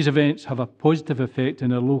 These events have a positive effect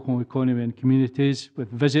on our local economy and communities, with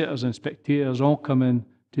visitors and spectators all coming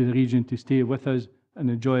to the region to stay with us and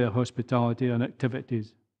enjoy our hospitality and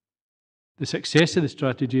activities. The success of the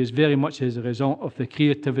strategy is very much as a result of the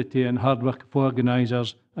creativity and hard work of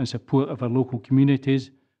organisers and support of our local communities,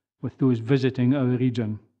 with those visiting our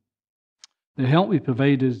region. The help we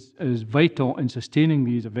provide is vital in sustaining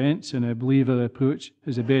these events, and I believe our approach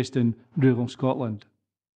is the best in rural Scotland.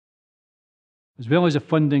 As well as the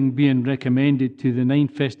funding being recommended to the 9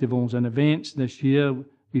 festivals and events this year,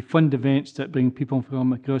 we fund events that bring people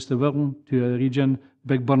from across the world to our region.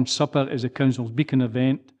 Big Burn Supper is the Council's beacon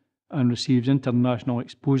event and receives international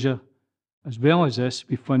exposure. As well as this,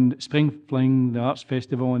 we fund Spring Fling, the Arts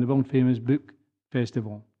Festival, and the world famous Book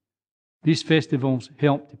Festival. These festivals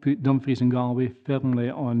help to put Dumfries and Galloway firmly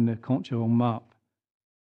on the cultural map.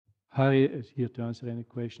 Harry is here to answer any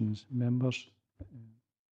questions. Members?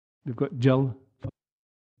 We've got Jill.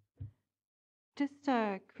 Just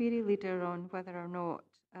a query, Leader, on whether or not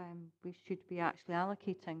we should be actually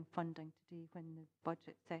allocating funding today when the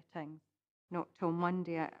budget settings, not till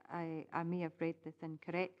Monday. I may have read this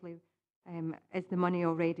incorrectly. Is the money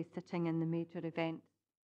already sitting in the major events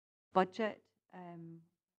budget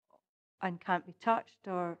and can't be touched,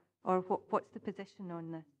 or what's the position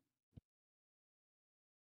on this?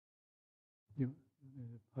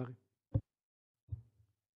 Harry?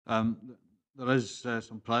 There is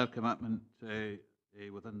some prior commitment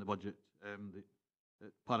within the budget.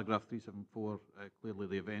 Paragraph 374, clearly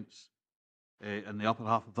the events in the upper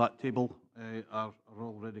half of that table are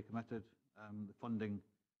already committed. The funding,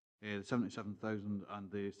 the 77,000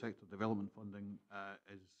 and the sector development funding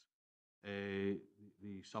is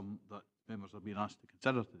the sum that members are being asked to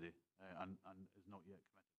consider today and is not yet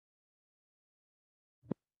committed.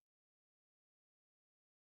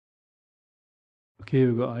 Okay,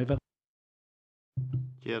 we've got Ivor.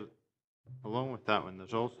 Chair, along with that one,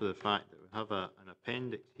 there's also the fact that we have an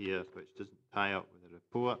appendix here which doesn't tie up with the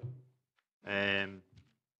report.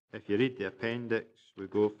 If you read the appendix, we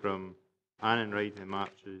go from Anne and Riding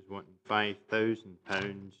Marches wanting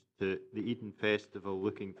 £5,000 to the Eden Festival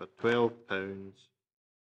looking for £12,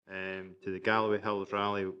 to the Galloway Hills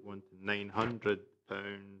Rally wanting £900,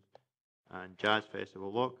 and Jazz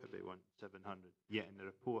Festival Lockerbie wanting £700. Yet in the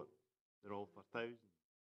report, they're all for £1,000.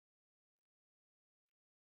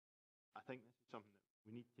 I think this is something that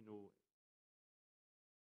we need to know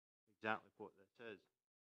exactly what this is.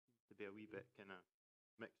 It seems to be a wee bit kind of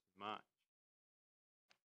mix and match.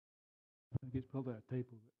 I think it's probably a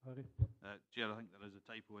typo, Harry. Chair, I think there is a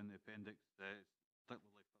typo in the appendix. Particularly for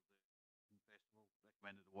the festival,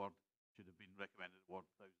 recommended award should have been recommended award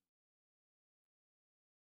 1,000.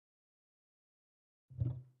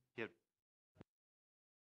 Chair.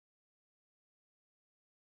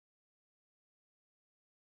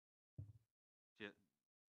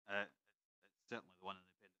 It's certainly the one in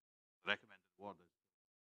the appendix. The recommended award is.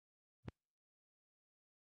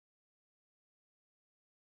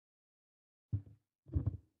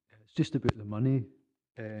 It's just about the money.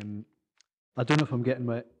 I don't know if I'm getting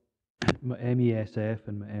my MESF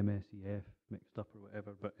and my MSEF mixed up or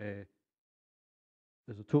whatever, but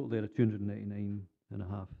there's a total there of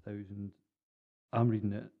 299,500 I'm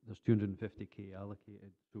reading it, there's 250k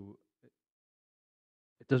allocated, so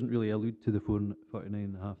it doesn't really allude to the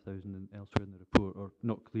 49,500 elsewhere in the report, or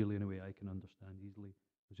not clearly in a way I can understand easily.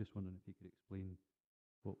 I was just wondering if you could explain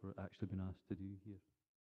what we're actually being asked to do here.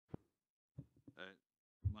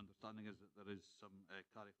 My understanding is that there is some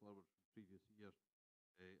carry forward from previous year,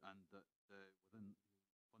 and that within the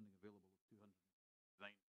funding available of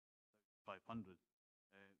 209,500,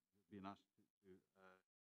 we're being asked to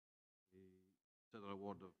consider an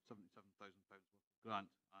award of £77,000 worth of grant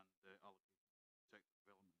and allocation to sector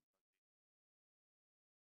development.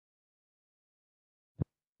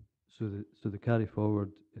 So the carry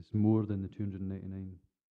forward is more than the 299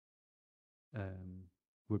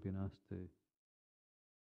 we're being asked to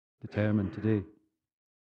determine today.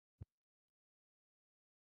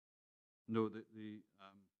 No, the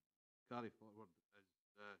carry forward is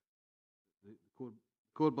the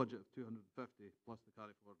core budget of 250 plus the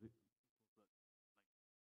carry forward.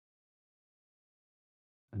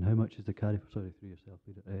 And how much is the carry? Sorry, through yourself,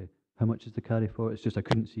 Leader. How much is the carry forward? It's just I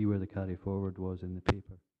couldn't see where the carry forward was in the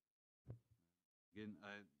paper. Again,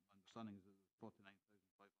 my understanding is that it's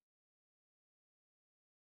 49,500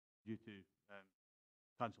 due to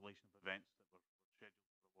cancellation of events that were scheduled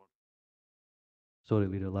for award. Sorry,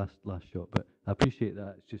 Leader, last shot, but I appreciate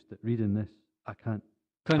that. It's just that reading this, I can't.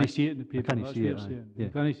 Can't see it in the paper. Can't That's see what it. I'm saying. Yeah.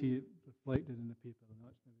 You can't see it reflected in the paper, and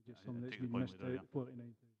that's maybe just something that's been missed out.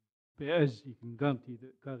 49,000. But it is. You can guarantee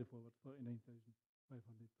that carry forward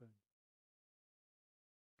 £49,500.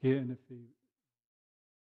 Okay, and if they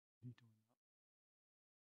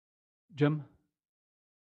Jim.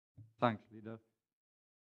 Thanks, Leader.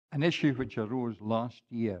 An issue which arose last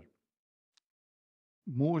year.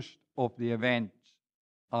 Most of the events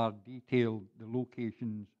are detailed, the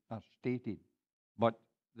locations are stated, but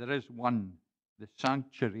there is one, the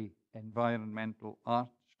Sanctuary Environmental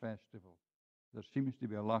Arts Festival. There seems to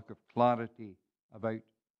be a lack of clarity about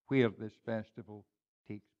where this festival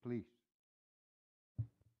takes place.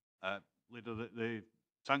 Leader, the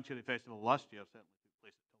Sanctuary Festival last year certainly took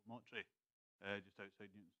place at Tilmontry, just outside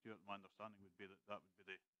Newton Stewart. My understanding would be that that would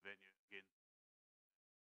be the venue again.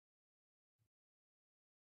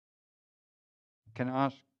 Can I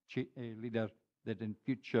ask, Leader, that in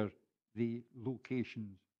future the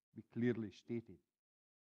locations be clearly stated?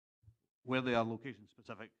 Where they are location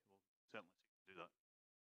specific, we'll certainly seek to do that.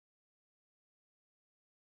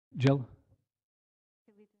 Jill.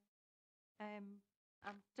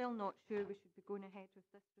 I'm still not sure we should be going ahead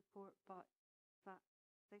with this report, but that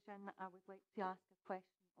decision, I would like to ask a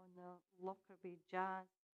question on the Lockerbie Jazz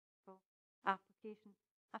application.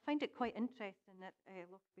 I find it quite interesting that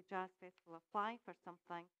Lockerbie Jazz Festival apply for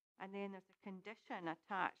something, and then there's a condition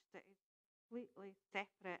attached that is completely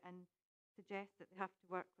separate and suggests that they have to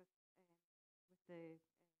work with the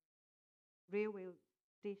railway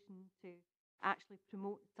station to actually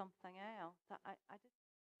promote something else. I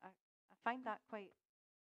find that quite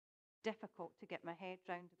difficult to get my head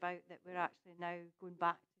round about, that we're actually now going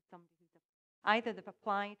back to somebody who's either they've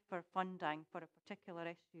applied for funding for a particular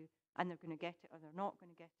issue and they're going to get it, or they're not going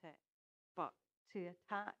to get it. But to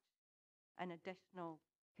attach an additional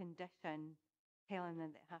condition telling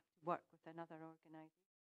them they have to work with another organisation,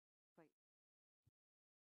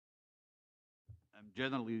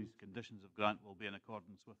 Generally, these conditions of grant will be in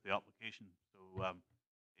accordance with the application. So my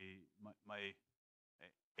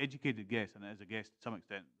educated guess, and it is a guess to some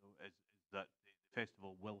extent, though, is that the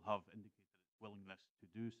festival will have indicated its willingness to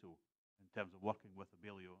do so in terms of working with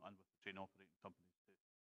Abellio and with the train operating companies to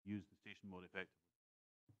use the station more effectively.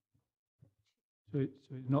 So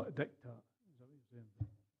it's not a diktat, is that what you're saying?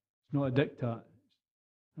 It's not a diktat.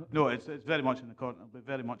 No, it's very much in accordance, but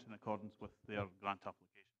very much in accordance with their grant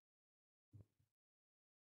application.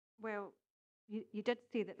 well, you did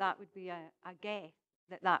say that that would be a guess,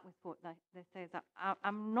 that was what this says.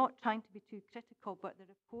 I'm not trying to be too critical, but the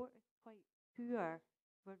report is quite poor.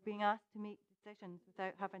 We're being asked to make decisions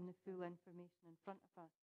without having the full information in front of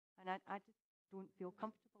us. And I just don't feel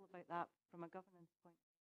comfortable about that from a governance point of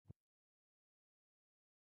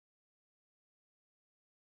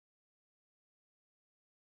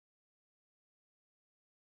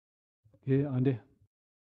view. Okay, Andy.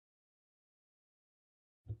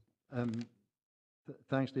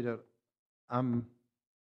 Thanks, Leader. I don't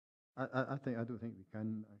think we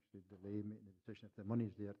can actually delay making the decision. If the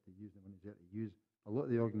money's there to use, the money's there to use. A lot of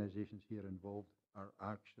the organisations here involved are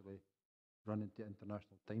actually running to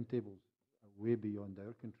international timetables way beyond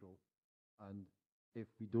our control. And if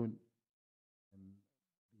we don't be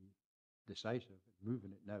decisive in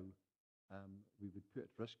moving it now, we would put at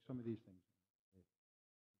risk some of these things.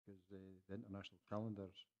 Because the international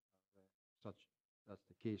calendars are such, that's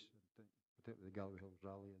the case, particularly the Galloway Hills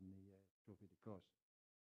Rally and the Trophy de Cross.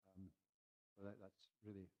 So that's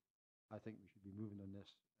really, I think we should be moving on this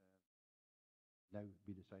now,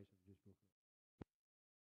 be decisive, just go for it.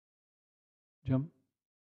 Jim?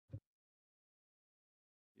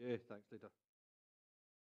 Yeah, thanks, Leader.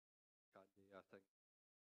 Candy, I think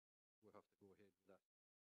we'll have to go ahead with this.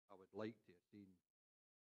 I would like to have seen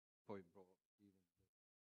the point brought up this evening.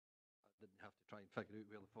 I didn't have to try and figure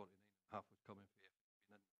out where the 49.5 was coming from. If it's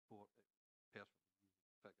been in the report, it was perfectly easy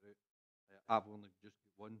to figure out. I've only just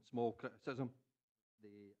got one small criticism.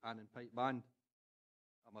 The Annan Pipe Band.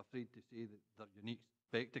 I'm afraid to say that their unique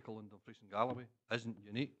spectacle in Dumfries and Galloway isn't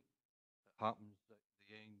unique. It happens at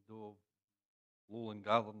the end of Lowland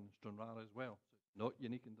Gathering in Stranraer as well. So it's not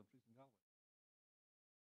unique in Dumfries and Galloway.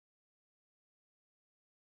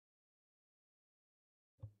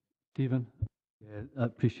 Stephen? Yeah, I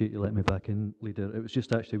appreciate you letting me back in, Leader. It was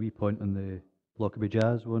just actually a wee point on the Lockerbie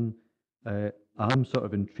Jazz one. I'm sort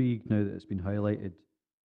of intrigued now that it's been highlighted.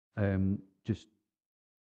 Just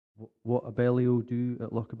what Abellio do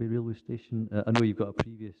at Lockerbie Railway Station. I know you've got a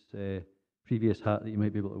previous hat that you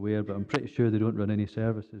might be able to wear, but I'm pretty sure they don't run any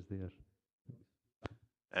services there.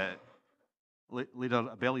 Leader,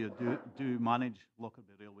 Abellio do manage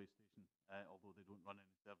Lockerbie Railway Station, although they don't run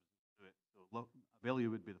any services through it. So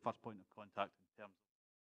Abellio would be the first point of contact in terms of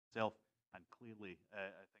itself, and clearly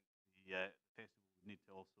I think the festival would need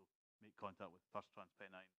to also make contact with First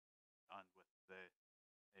Transpennine and with the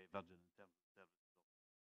Virgin in terms of services.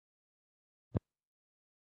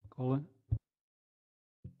 Colin?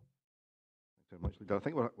 Thanks very much, Leader. I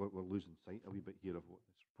think we're losing sight a wee bit here of what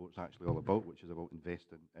this report's actually all about, which is about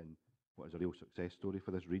investing in what is a real success story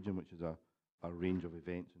for this region, which is a range of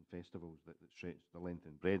events and festivals that stretch the length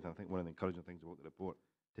and breadth. And I think one of the encouraging things about the report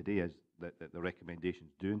today is that the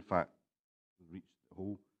recommendations do, in fact, reach the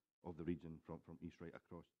whole of the region from east right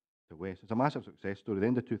across to west. It's a massive success story. At the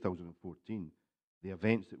end of 2014, the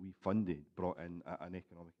events that we funded brought in an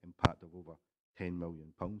economic impact of over £10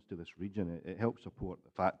 million to this region. It helps support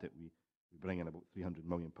the fact that we bring in about £300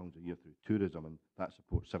 million a year through tourism, and that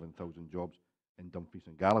supports 7,000 jobs in Dumfries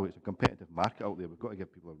and Galloway. It's a competitive market out there. We've got to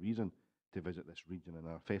give people a reason to visit this region, and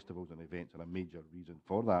our festivals and events are a major reason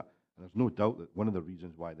for that. And there's no doubt that one of the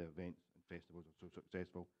reasons why the events and festivals are so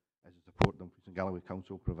successful is the support Dumfries and Galloway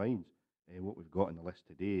Council provides. What we've got on the list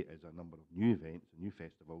today is a number of new events and new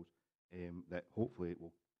festivals that hopefully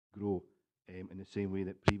will grow in the same way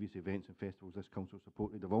that previous events and festivals this council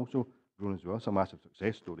supported have also grown as well. It's a massive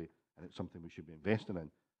success story, and it's something we should be investing in.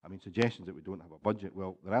 I mean, suggestions that we don't have a budget,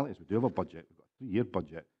 well, the reality is we do have a budget. We've got a 3-year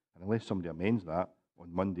budget, and unless somebody amends that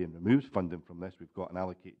on Monday and removes funding from this, we've got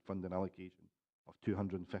an funding allocation of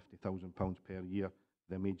 £250,000 per year,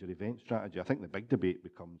 the major event strategy. I think the big debate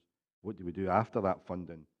becomes, what do we do after that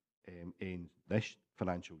funding ends this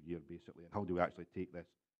financial year, basically, and how do we actually take this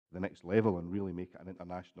to the next level and really make it an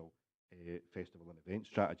international festival and event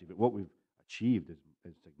strategy? But what we've achieved is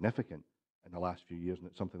significant in the last few years, and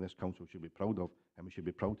it's something this council should be proud of, and we should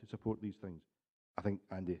be proud to support these things. I think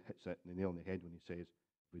Andy hits it in the nail on the head when he says,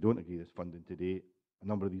 if we don't agree this funding today, a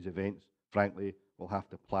number of these events, frankly, will have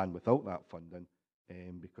to plan without that funding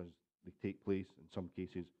because they take place, in some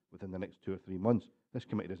cases, within the next 2 or 3 months. This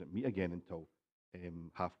committee doesn't meet again until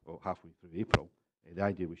halfway through April. The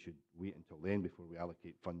idea we should wait until then before we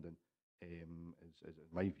allocate funding is, in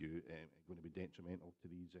my view, going to be detrimental to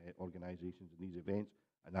these organisations and these events,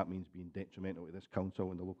 and that means being detrimental to this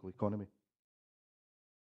council and the local economy.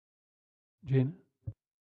 Jane?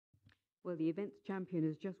 Well, the events champion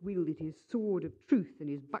has just wielded his sword of truth and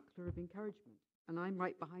his buckler of encouragement, and I'm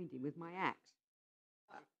right behind him with my axe.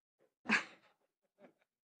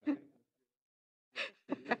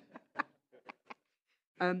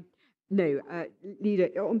 Leader,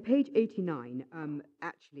 on page 89,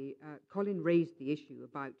 actually, Colin raised the issue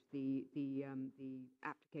about the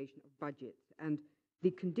application of budgets, and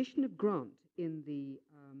the condition of grant in the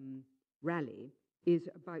rally is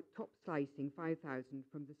about top slicing 5,000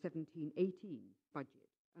 from the 17-18 budget,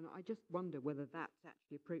 and I just wonder whether that's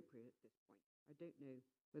actually appropriate at this point. I don't know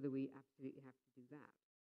whether we absolutely have to do that.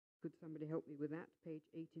 Could somebody help me with that, page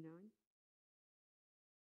 89?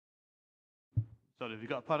 Sorry, have you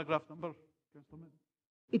got a paragraph number, Councillor Mint?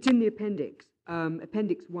 It's in the appendix.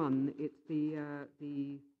 Appendix 1, it's the...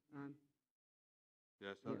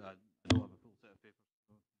 Yes, yeah. I don't have a full set of papers.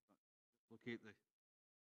 So locate the...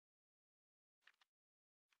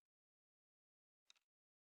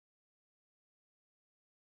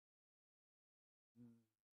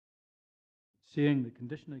 Saying the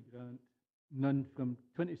conditional grant, none from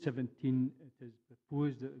 2017, it is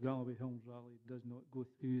proposed that the Galloway Hills Rally does not go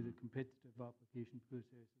through the competitive application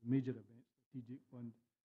process of major events strategic fund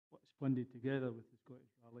what's funded together with the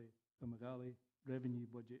Scottish Rally revenue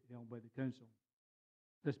budget held by the Council.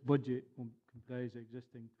 This budget will comprise the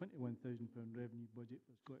existing £21,000 revenue budget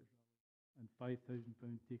for Scottish Rally and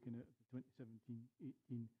 £5,000 taken out of the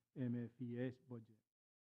 2017-18 MFES budget.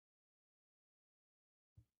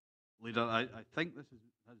 Leader, I think this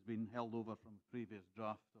has been held over from a previous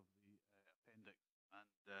draft of the appendix, and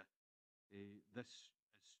this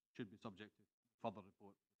should be subject to further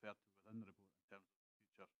report referred to within the report in terms of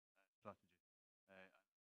future strategy,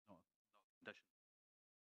 not a condition.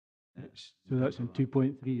 So that's in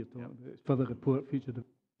 2.3 you're talking about. It's further report, future.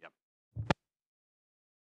 Yep.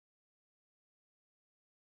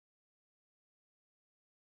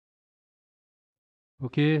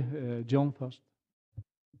 Okay, John first.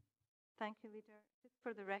 Thank you, Leader. Just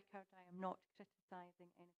for the record, I am not criticising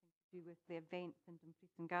anything to do with the events in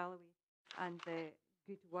Dumfries and Galloway and the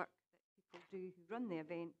good work that people do who run the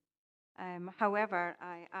events. However,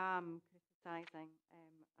 I am criticising,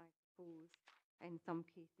 I suppose, in some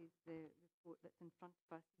cases, the report that's in front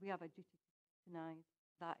of us. We have a duty to scrutinise.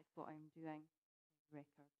 That is what I'm doing for the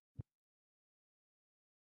record.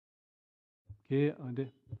 Okay,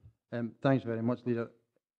 Andy. Thanks very much, Leader.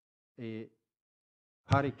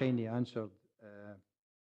 Harry kindly answered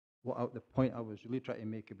the point I was really trying to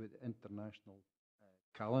make about the international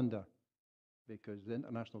calendar, because the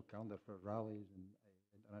international calendar for rallies and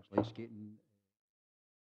International Ice Skating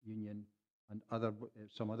Union and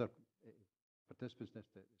some other participants in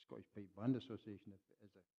the Scottish Pipe Band Association, if it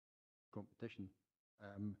is a competition,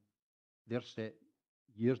 they're set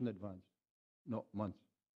years in advance, not months.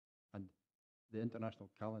 And the international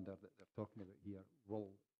calendar that they're talking about here will,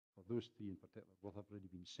 for those three in particular, will have already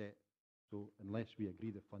been set. So unless we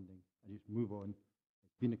agree the funding and just move on,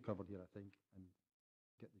 it's been covered here, I think, and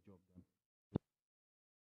get the job done.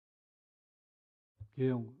 Okay,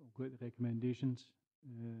 I'll go to the recommendations.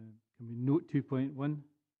 Can we note 2.1?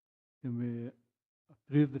 Can we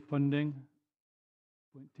approve the funding?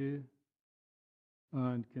 Point 2.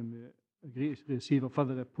 And can we agree to receive a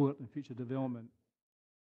further report on future development?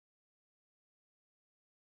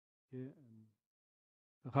 Okay, and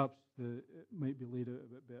perhaps it might be laid out a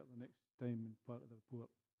bit better the next time in part of the report.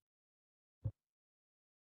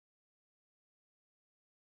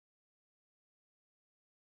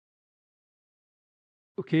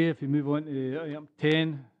 Okay, if we move on to item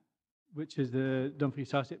 10, which is the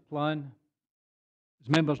Dumfries Asset Plan. As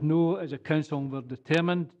members know, as a council, we're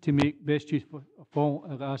determined to make best use of all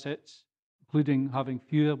our assets, including having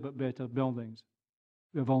fewer but better buildings.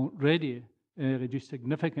 We have already reduced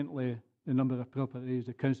significantly the number of properties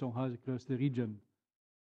the council has across the region.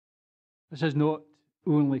 This has not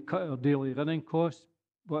only cut our daily running costs,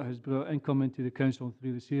 but has brought income into the council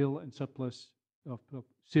through the sale of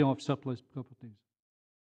surplus properties.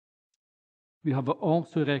 We have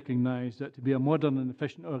also recognised that to be a modern and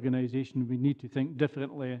efficient organisation, we need to think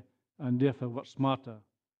differently and therefore work smarter.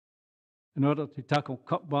 In order to tackle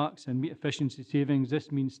cutbacks and meet efficiency savings,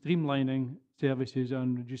 this means streamlining services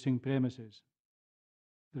and reducing premises.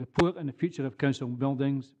 The report on the future of council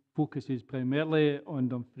buildings focuses primarily on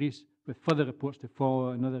Dumfries, with further reports to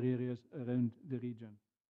follow in other areas around the region.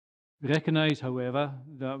 We recognise, however,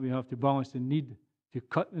 that we have to balance the need to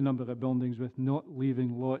cut the number of buildings with not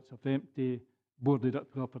leaving lots of empty, boarded up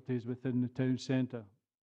properties within the town centre.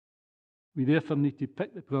 We therefore need to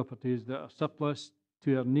pick the properties that are surplus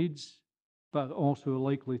to our needs, but are also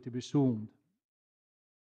likely to be sold.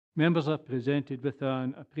 Members are presented with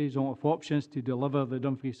an appraisal of options to deliver the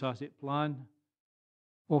Dumfries Asset Plan.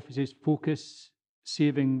 Office's focus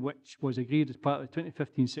saving, which was agreed as part of the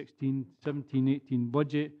 2015-16, 17-18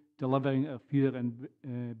 budget, delivering a fewer and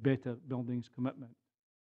better buildings commitment.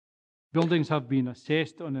 Buildings have been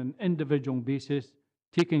assessed on an individual basis,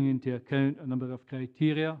 taking into account a number of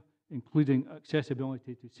criteria, including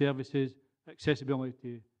accessibility to services,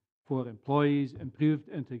 accessibility for employees, improved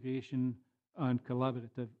integration, and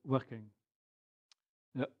collaborative working.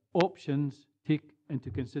 The options take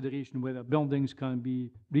into consideration whether buildings can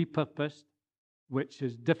be repurposed, which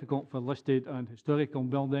is difficult for listed and historical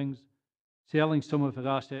buildings, selling some of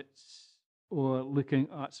our assets, or looking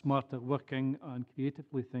at smarter working and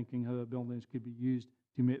creatively thinking how our buildings could be used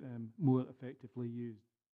to make them more effectively used.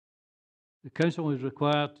 The council is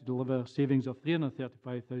required to deliver savings of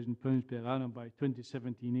 £335,000 per annum by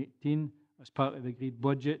 2017-18 as part of the agreed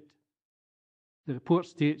budget. The report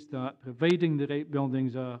states that providing the right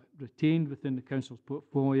buildings are retained within the council's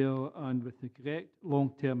portfolio and with the correct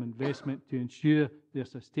long-term investment to ensure their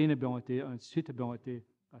sustainability and suitability,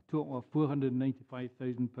 a total of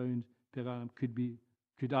 £495,000 per annum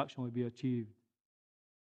could actually be achieved.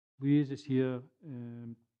 Louise is here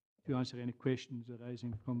to answer any questions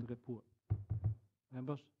arising from the report.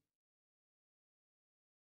 Members?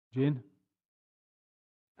 Jane?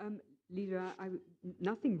 Leader,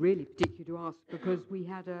 nothing really particular to ask because we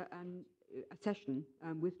had a session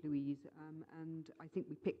with Louise and I think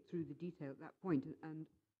we picked through the detail at that point and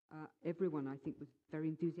everyone, I think, was very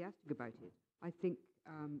enthusiastic about it. I think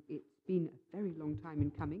it's been a very long time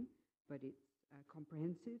in coming, but it's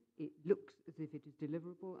comprehensive. It looks as if it is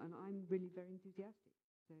deliverable, and I'm really very enthusiastic.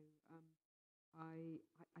 So I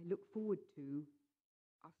look forward to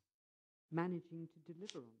us managing to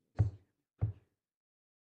deliver on this.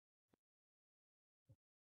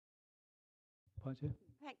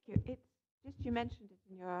 Thank you. It's just you mentioned it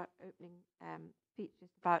in your opening speech,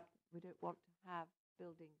 just about we don't want to have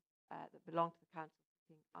buildings that belong to the council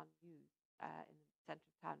sitting unused in the centre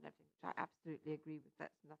of town and everything, which I absolutely agree with.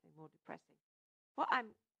 That's nothing more depressing. What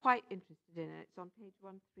I'm quite interested in, and it's on page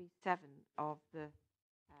 137 of the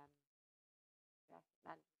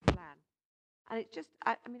management plan, and it's just,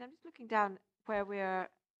 I mean, I'm just looking down where we're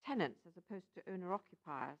tenants as opposed to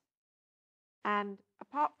owner-occupiers. And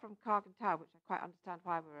apart from Cargan Tower, which I quite understand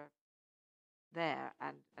why we're there,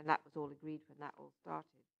 and that was all agreed when that all started,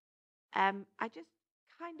 I just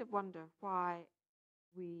kind of wonder why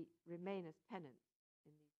we remain as tenants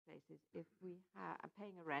in these places if we are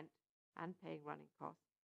paying a rent and paying running costs,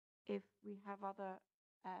 if we have other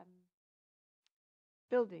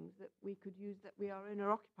buildings that we could use that we are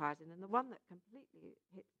owner-occupiers in. And the one that completely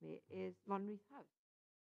hits me is Monreath House.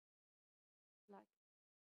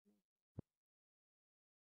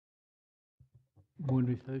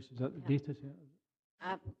 Monreath House, is that the data set?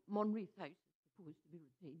 Monreath House is supposed to be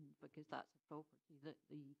retained because that's a property that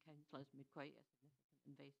the council has made quite a significant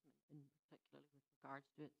investment in, particularly with regards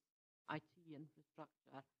to its IT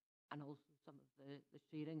infrastructure and also some of the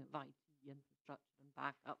sharing of IT infrastructure and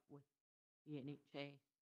backup with the NHS.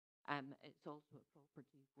 It's also a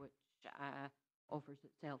property which offers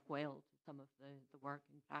itself well to some of the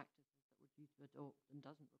working practices that we're due to adopt and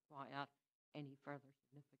doesn't require any further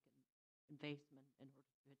significant investment in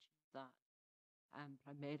order to achieve that.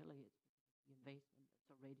 Primarily it's because of the investment that's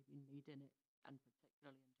already been made in it, and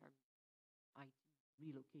particularly in terms of IT,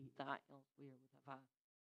 relocate that elsewhere would have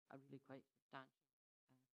a really quite substantial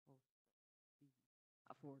cost that would be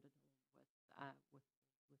afforded along with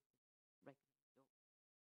the recommended option.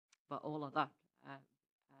 But all of that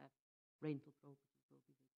rental properties will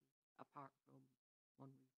be vacated apart from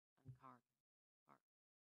Monreath and Cargan.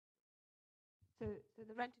 So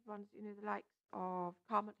the rented ones, you know, the likes of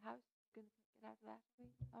Carmont House, going to get out of that?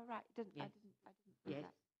 All right, I didn't. Yes.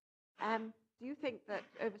 That. Do you think that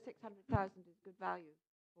over 600,000 is good value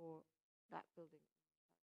for that building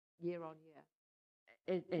year on year,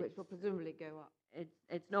 which will presumably go up?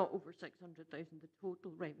 It's not over 600,000. The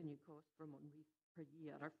total revenue cost for Monreath per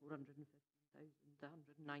year are 415,000. The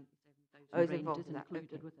 197,000 rent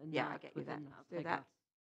is included within that. Yeah, I get you that. So that's.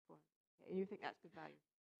 And you think that's good value?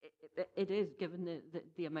 It is, given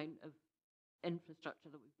the amount of infrastructure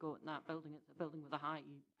that we've got in that building. It's a building with a high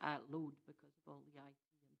load because of all the IT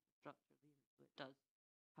infrastructure there, so it does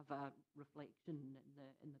have a reflection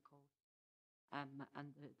in the cost. And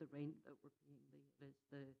the rent that we're paying there is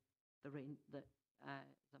the rent that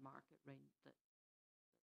the market rent that's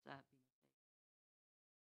been affected,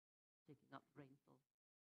 taking up rental.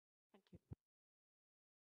 Thank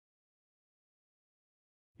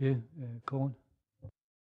you. Yeah, Colin.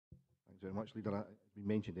 Thanks very much, Leader. We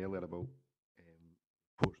mentioned earlier about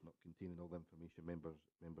reports not containing all the information members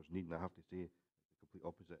need, and I have to say it's the complete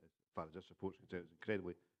opposite as far as this report's concerned. It's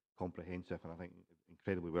incredibly comprehensive and I think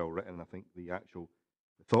incredibly well written. I think the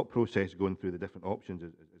thought process going through the different options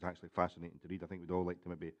is actually fascinating to read. I think we'd all like to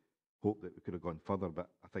maybe hope that we could have gone further, but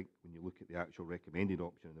I think when you look at the actual recommended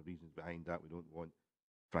option and the reasons behind that, we don't want,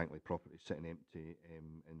 frankly, properties sitting empty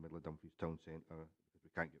in the middle of Dumfries town centre because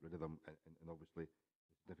we can't get rid of them, and obviously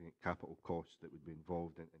significant capital costs that would be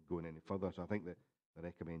involved in going any further. So I think that the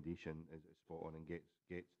recommendation is spot on and gets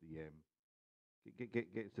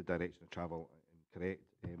the direction of travel correct.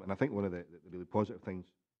 And I think one of the really positive things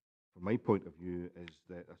from my point of view is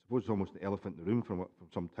that I suppose it's almost the elephant in the room from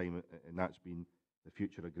some time, and that's been the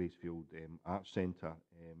future of Gracefield Arts Centre.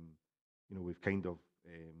 You know, we've kind of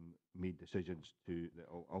made decisions to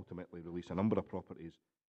ultimately release a number of properties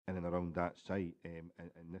in and around that site, and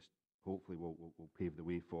this hopefully will pave the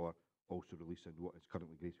way for also releasing what is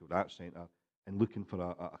currently Gracefield Arts Centre and looking for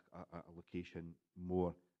a location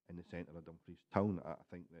more in the centre of Dumfries town. I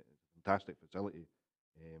think that it's a fantastic facility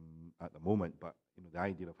at the moment, but you know, the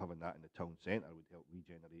idea of having that in the town centre would help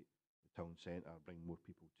regenerate the town centre, bring more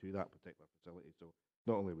people to that particular facility. So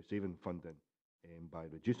not only are we saving funding by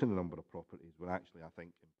reducing the number of properties, we're actually, I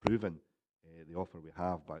think, improving the offer we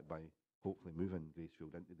have by hopefully moving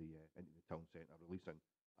Gracefield into the town centre, releasing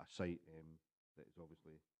a site that is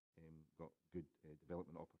obviously got good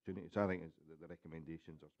development opportunities. I think the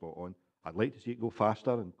recommendations are spot on. I'd like to see it go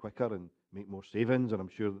faster and quicker and make more savings, and I'm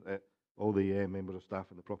sure that all the members of staff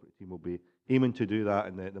and the property team will be aiming to do that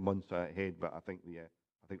in the months ahead. But I think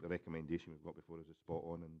the recommendation we've got before us is spot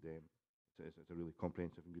on, and it's a really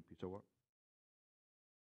comprehensive and good piece of work.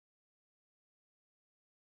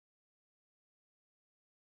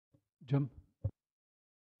 Jim.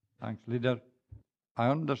 Thanks, Leader. I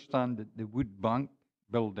understand that the Wood Bank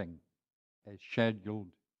building is scheduled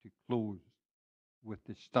to close with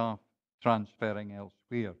the staff transferring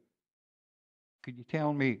elsewhere. Could you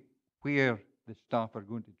tell me where the staff are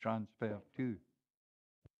going to transfer to?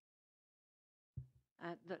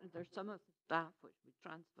 There's some of the staff which will be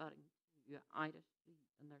transferring to Irish Street,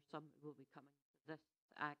 and there's some that will be coming to this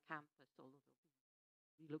campus, although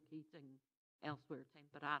they'll be relocating elsewhere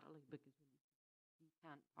temporarily because we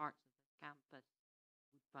can't parts of this campus.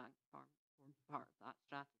 Wood Bank forms part of that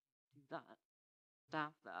strategy to do that.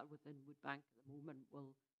 Staff that are within Wood Bank at the moment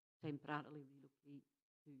will temporarily relocate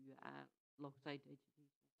to Lochside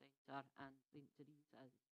Education Centre and St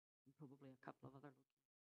Teresa's, and probably a couple of other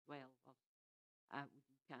locations as well.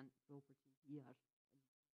 We can't property here in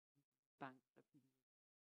Wood Bank for a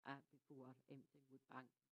period before emptying Wood Bank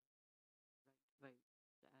right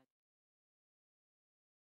about.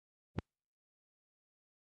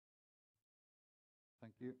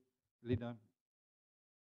 Thank you. Leader,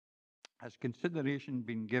 has consideration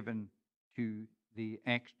been given to the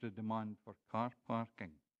extra demand for car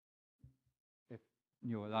parking if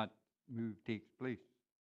that move takes place?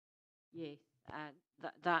 Yes,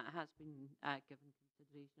 that has been given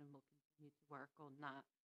consideration, and we'll continue to work on that.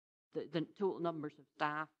 The total numbers of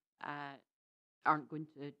staff aren't going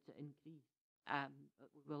to increase, but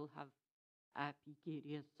we will have peak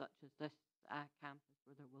areas such as this campus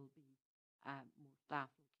where there will be more staff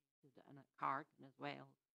located, and at Cargan as well.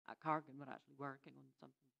 At Cargan, we're actually working on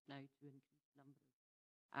something now to increase the number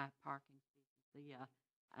of parking spaces there,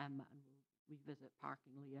 and we'll revisit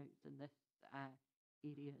parking layouts in this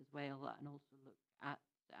area as well, and also look at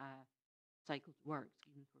cycle to work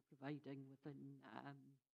schemes we're providing within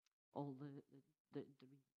all the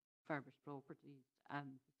refurbished properties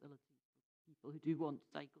and facilities for people who do want to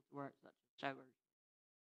cycle to work, such as showers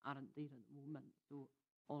aren't there at the moment. So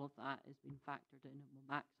all of that is being factored in, and we'll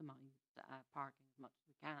maximise parking as much as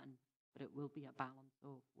we can, but it will be a balance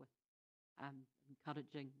of with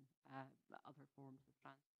encouraging other forms of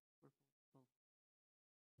transport where possible.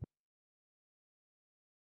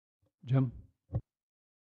 Jim.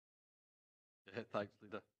 Yeah, thanks,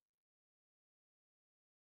 Leader.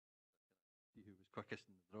 See who was quickest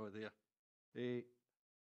in the draw there.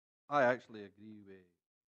 I actually agree with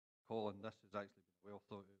Colin. This has actually been a well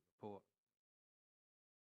thought out report.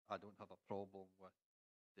 I don't have a problem with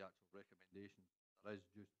the actual recommendation. There is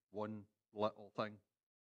just one little thing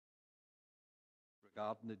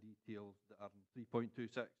regarding the details that are in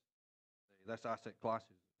 3.26. This asset class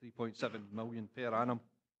is 3.7 million per annum,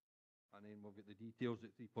 and then we'll get the details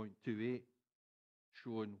at 3.28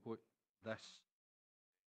 showing what this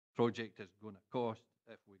project is going to cost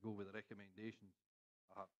if we go with the recommendations.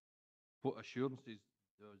 What assurances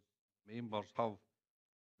does members have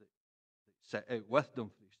that set out with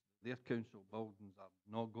Dumfries their council buildings are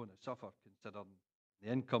not going to suffer, considering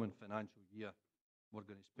the incoming financial year we're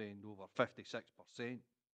going to spend over 56%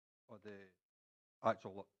 of the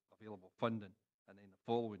actual available funding, and then the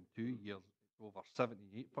following 2 years it's over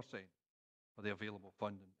 78% of the available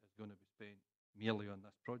funding is going to be spent merely on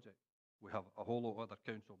this project. We have a whole lot of other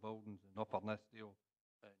council buildings in Upper Nithsdale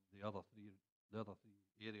and the other three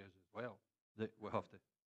areas as well that we have to.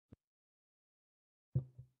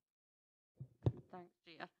 Thanks,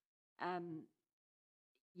 Chair.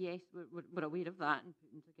 Yes, we're aware of that and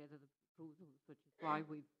putting together the proposals, which is why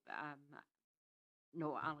we've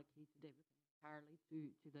not allocated everything entirely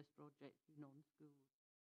to this project to non-schools.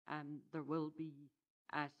 There will be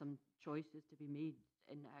some choices to be made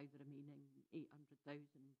in how the remaining 800,000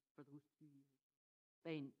 for those 2 years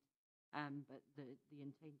spent, but the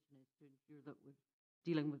intention is to ensure that we're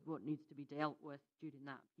dealing with what needs to be dealt with during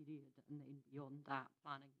that period, and then beyond that,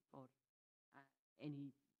 planning for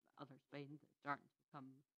any other spend that's starting to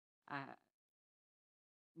become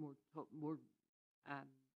more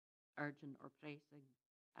urgent or pressing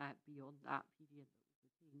beyond that period, that we've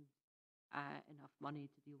retained enough money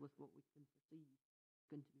to deal with what we can foresee is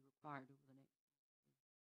going to be required over the next year.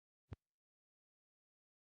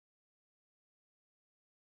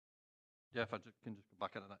 Yeah, if I can just go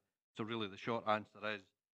back into that. So really the short answer is,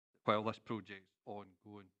 while this project's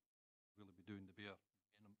ongoing, we'll be doing the bare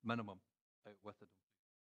minimum out with it.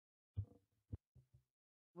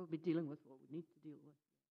 We'll be dealing with what we need to deal with.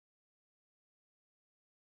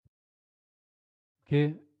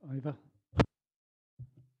 Okay, Ivor.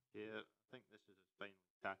 Yeah, I think this is finally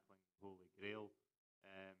tackling the Holy Grail.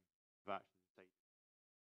 We've actually decided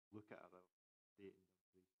to look at our state in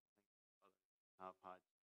Dumfries. I think others have had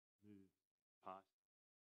moves past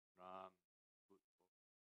RAM, football,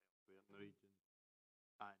 elsewhere in the region,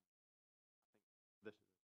 and I think this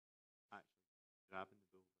is actually grabbing the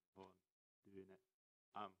bull by the horn, doing it.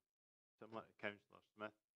 Similar to Councillor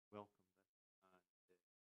Smith, welcome this and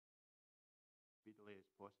speedily as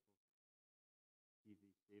possible achieve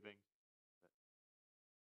these savings. But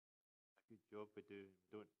a good job we do, and we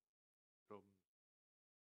don't from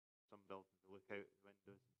some buildings we look out the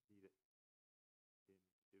windows and see that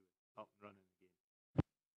we do it up and running again.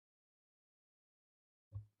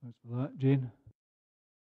 Thanks for that. Jane?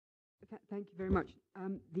 Thank you very much.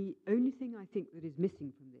 The only thing I think that is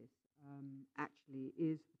missing from this actually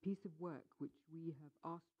is the piece of work which we have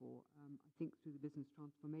asked for, I think through the Business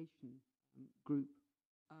Transformation Group,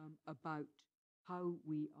 about how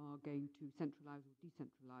we are going to centralise or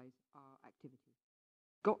decentralise our activities.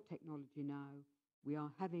 Got technology now. We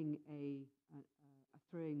are having a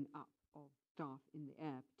throwing up of staff in the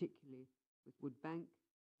air, particularly with Woodbank,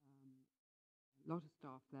 a lot of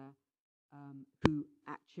staff there who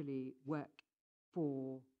actually work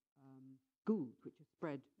for schools which are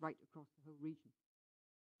spread right across the whole region.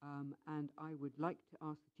 And I would like to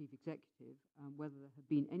ask the Chief Executive whether there have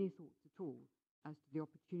been any thoughts at all as to the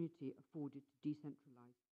opportunity afforded to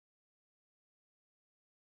decentralise.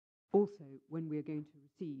 Also, when we are going to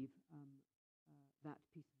receive that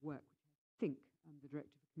piece of work, which I think the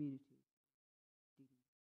Director for Communities is dealing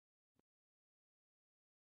with.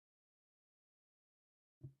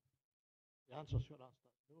 The answer, short answer,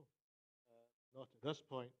 is no. Not at this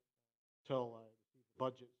point, until I receive the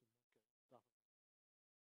budgets and look at stuff.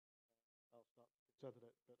 I'll start to consider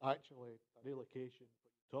it. But actually, a relocation,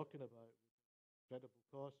 what you're talking about, would be incredible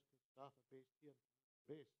cost because staff are based here,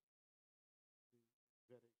 based.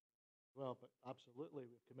 Very well, but absolutely,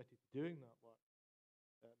 we're committed to doing that work,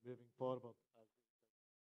 moving forward as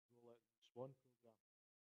we roll out the SWAN programme.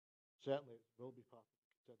 Certainly, it will be part of the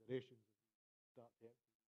considerations as we start the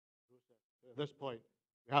entry process. But at this point,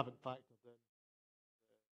 we haven't factored in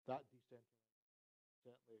that decentralisation.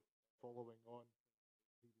 Certainly, following on from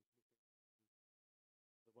the previous meeting,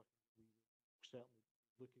 the work we will certainly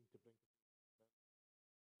be looking to bring to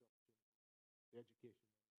the opportunity, the education.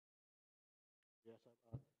 Yes,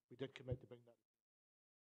 we did commit to bring that.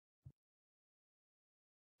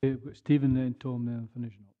 Okay, we've got Stephen then, Tom then,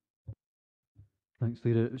 finishing up. Thanks,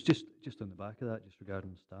 Leader. It was just on the back of that, just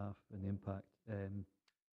regarding staff and the impact. I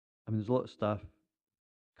mean, there's a lot of staff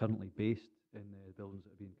currently based in the buildings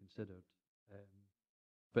that are being considered,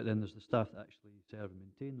 but then there's the staff that actually serve and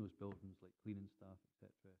maintain those buildings, like cleaning staff,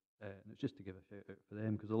 etc. And it's just to give a shout out for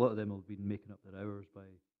them, because a lot of them will be making up their hours by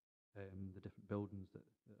the different buildings that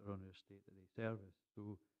are on their estate that they service.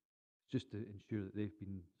 So it's just to ensure that they've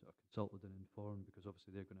been sort of consulted and informed, because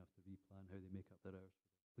obviously they're going to have to replan how they make up their hours for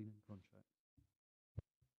the cleaning contract.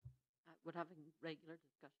 We're having regular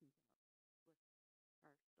discussions with her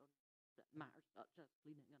on matters such as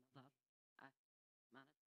cleaning and other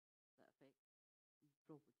matters that affect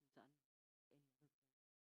properties and any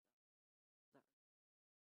other things.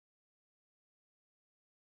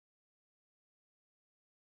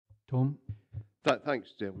 Tom?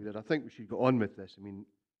 Thanks, Leader. I think we should go on with this. I mean,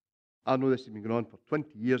 I know this has been going on for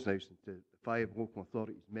 20 years now since the 5 local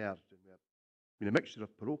authorities merged, and we've been a mixture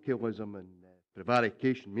of parochialism and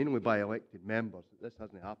prevarication, mainly by elected members, that this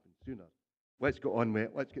hasn't happened sooner. Let's get on with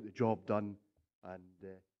it, let's get the job done, and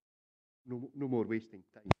no more wasting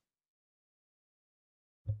time.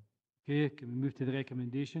 Okay, can we move to the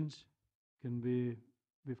recommendations? We've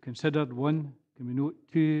considered 1, can we note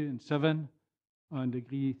 2 and 7, and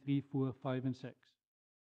agree 3, 4, 5 and 6? Thank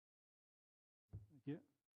you.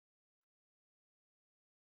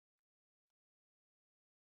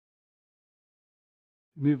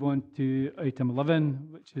 Move on to item 11,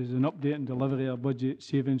 which is an update and delivery of budget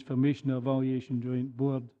savings formation evaluation joint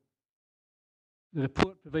board. The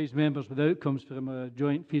report provides members with outcomes from a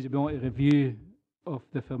joint feasibility review of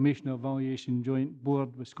the formation evaluation joint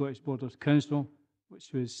board with Scottish Borders Council,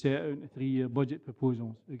 which was set out in the 3-year budget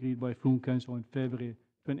proposals agreed by Full Council in February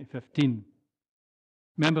 2015.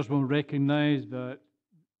 Members will recognise that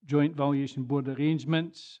joint valuation board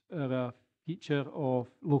arrangements are a feature of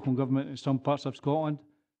local government in some parts of Scotland.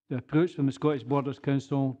 The approach from the Scottish Borders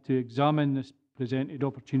Council to examine this presented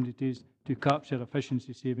opportunities to capture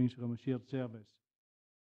efficiency savings from a shared service.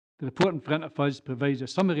 The report in front of us provides a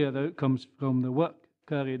summary of the outcomes from the work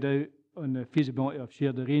carried out on the feasibility of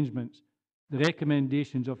shared arrangements. The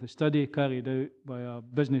recommendations of the study carried out by a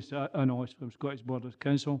business analyst from Scottish Borders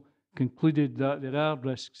Council concluded that there are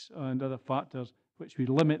risks and other factors which would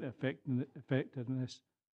limit the effectiveness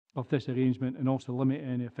of this arrangement and also limit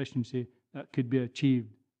any efficiency that could be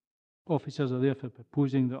achieved. Officers are therefore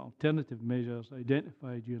proposing that alternative measures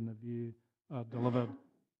identified during the review are delivered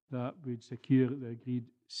that would secure the agreed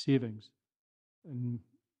savings. And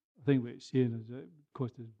I think what it's saying is that it would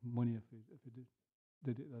cost us money if we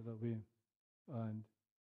did it the other way and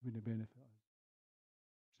wouldn't benefit us.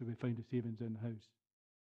 So we find the savings in-house.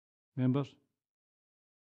 Members?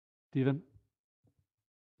 Stephen?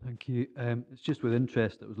 Thank you. It's just with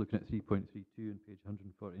interest that I was looking at 3.32 on page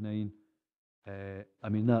 149. I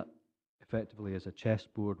mean, that effectively is a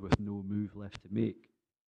chessboard with no move left to make.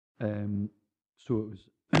 So it was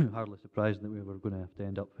hardly surprising that we were going to have to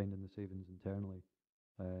end up finding the savings internally.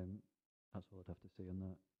 That's all I'd have to say on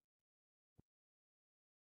that.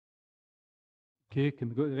 Okay, can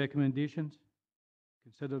we go to the recommendations?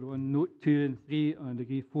 Consider on note 2 and 3 and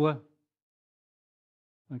agree 4.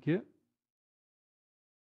 Thank you.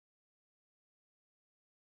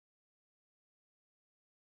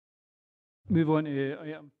 Move on to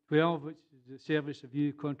item 12, which is the service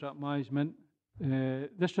review contract management.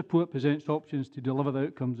 This report presents options to deliver the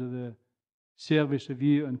outcomes of the service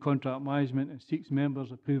review and contract management and seeks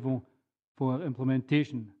members' approval for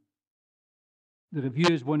implementation. The review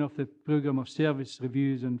is one of the programme of service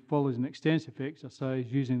reviews and follows an extensive exercise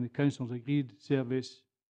using the Council's agreed service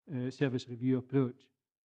review approach.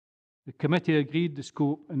 The committee agreed the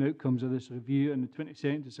scope and outcomes of this review on the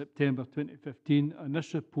 22nd of September 2015, and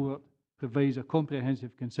this report provides a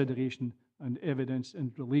comprehensive consideration and evidence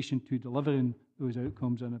in relation to delivering those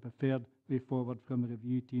outcomes and a preferred way forward from the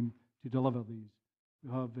review team to deliver these.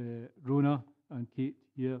 We have Rona and Kate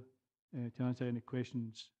here to answer any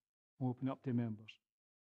questions. I'll open up to members.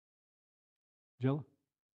 Jill?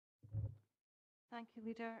 Thank you,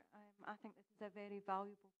 Leader. I think this is a very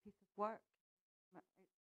valuable piece of work. It's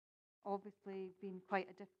obviously been quite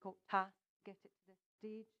a difficult task to get it to this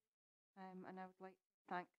stage, and I would like to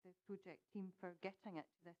thank the project team for getting it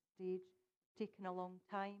to this stage. It's taken a long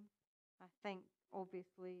time. I think,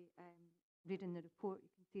 obviously, reading the report, you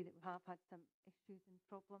can see that we have had some issues and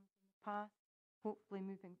problems in the past. Hopefully,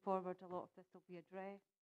 moving forward, a lot of this will be addressed.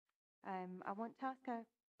 I want to ask a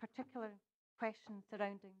particular question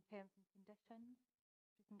surrounding terms and conditions,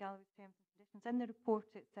 Dumfries and Galloway's terms and conditions. In the report,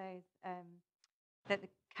 it says that the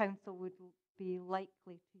council would be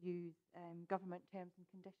likely to use government terms and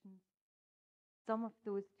conditions. Some of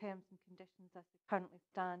those terms and conditions, as they currently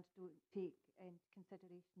stand, don't take into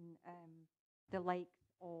consideration the likes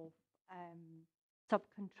of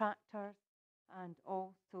subcontractors and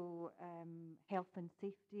also health and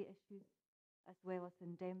safety issues, as well as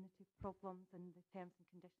indemnity problems and the terms and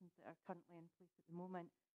conditions that are currently in place at the moment.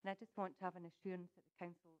 And I just want to have an assurance that the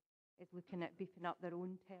council is looking at beefing up their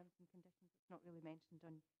own terms and conditions. It's not really mentioned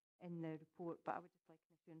in the report, but I would just like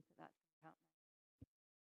an assurance that that's going to happen.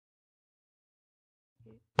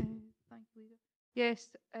 Okay. Thank you, Leader.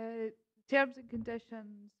 Yes, terms and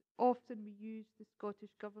conditions, often we use the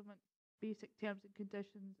Scottish Government basic terms and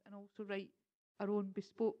conditions and also write our own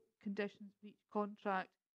bespoke conditions for each contract,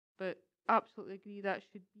 but absolutely agree that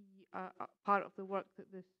should be a part of the work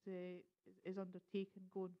that this is undertaken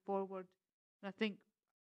going forward. And I think,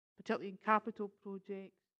 particularly in capital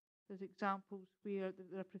projects, there's examples where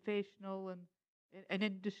they're professional and in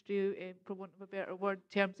industry, for want of a better word,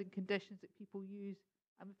 terms and conditions that people use.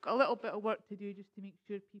 And we've got a little bit of work to do just to make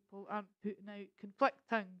sure people aren't putting out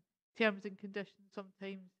conflicting terms and conditions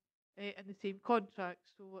sometimes in the same contract.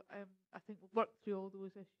 So I think we'll work through all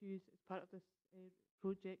those issues as part of this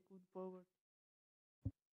project going forward.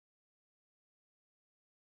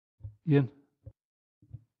 Ian?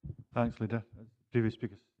 Thanks, Leader. As previous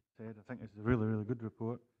speakers said, I think it's a really, really good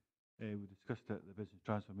report. We discussed it at the Business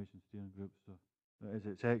Transformation Steering Group, so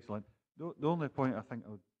it's excellent. The only point I think I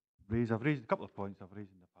would raise, I've raised a couple of points I've raised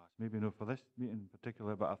in the past, maybe not for this meeting in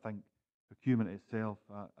particular, but I think procurement itself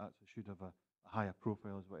actually should have a higher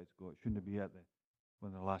profile as what it's got. It shouldn't be at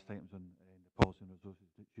one of the last items on the policy and resources.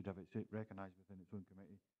 It should have it recognised within its own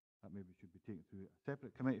committee. That maybe should be taken through a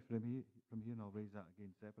separate committee from here, and I'll raise that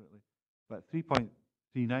again separately. But 3.39,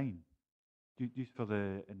 just for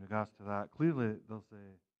in regards to that, clearly there's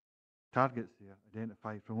targets there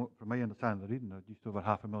identified from my understanding of the reading, are just over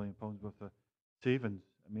 £500,000 worth of savings.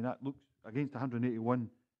 I mean, that looks against 181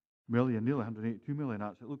 million, nearly 182 million.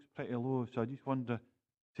 Actually, it looks pretty low. So I just wonder,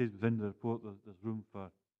 says within the report there's room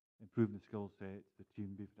for improving the skill sets, the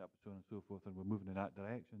team beefing up, so on and so forth, and we're moving in that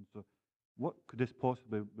direction. So what could this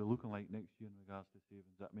possibly be looking like next year in regards to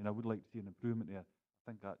savings? I mean, I would like to see an improvement there. I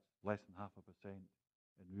think that's less than 0.5%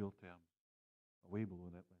 in real terms, way below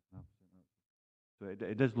that, less than 0.5%. So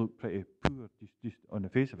it does look pretty poor just on the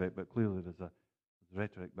face of it, but clearly there's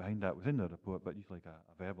rhetoric behind that within the report, but just like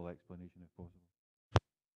a verbal explanation if possible.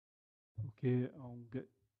 Okay, I'll get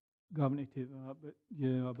Gavin to take that, but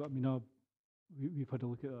yeah, but I mean, we've had a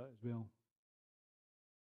look at that as well.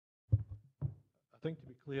 I think to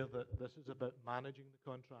be clear that this is about managing the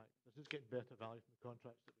contract. This is getting better value from the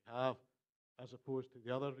contracts that we have, as opposed to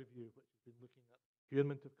the other review, which has been looking at the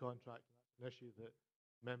procurement of contracts, and that's an issue that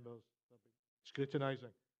members have been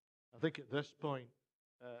scrutinising. I think at this point,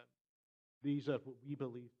 these are what we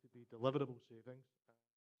believe to be deliverable savings,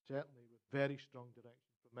 certainly with very strong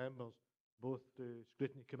direction from members, both to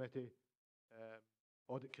scrutiny committee,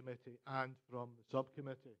 audit committee, and from the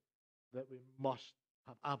subcommittee, that we must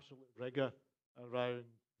have absolute rigour around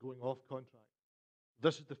going off contract.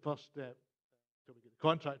 This is the first step till we get the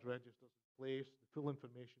contract registers in place, the full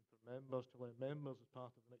information for members, to allow members as part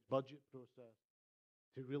of the next budget process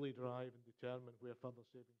to really drive and determine where further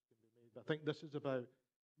savings can be made. But I think this is about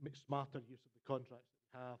smarter use of the contracts that we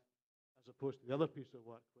have, as opposed to the other piece of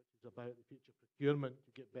work, which is about the future procurement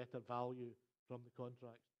to get better value from the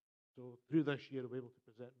contracts. So through this year, we're able to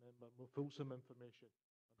present members more fulsome information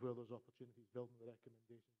on where those opportunities, building the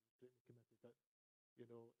recommendations of the scrutiny committee. But you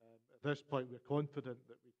know, at this point, we're confident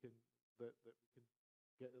that we can get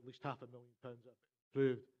at least £500,000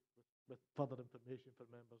 improved with further information for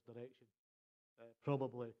members' direction,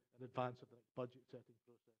 probably in advance of the next budget setting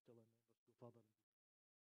process to allow members to go further.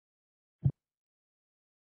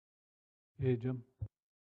 Hey, Jim.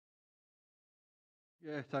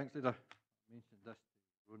 Yeah, thanks, Leader. I mentioned this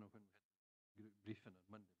to Rona when we had the group briefing on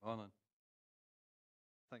Monday morning.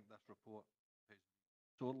 I think this report is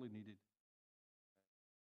sorely needed.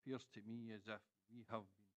 It appears to me as if we have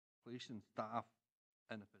been placing staff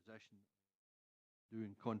in a position of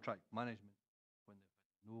doing contract management when they've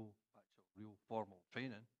had no actual real formal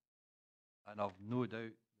training. And I've no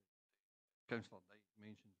doubt that Councillor Dyke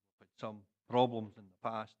mentioned we've had some problems in the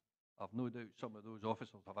past. I've no doubt some of those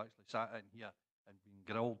officers have actually sat in here and been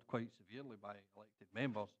grilled quite severely by elected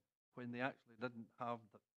members when they actually didn't have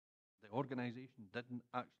the organisation didn't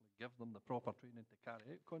actually give them the proper training to carry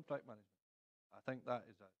out contract management. I think that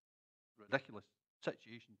is a ridiculous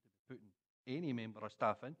situation to be putting any member of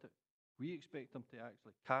staff into. We expect them to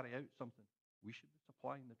actually carry out something. We should be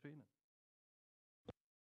supplying the training.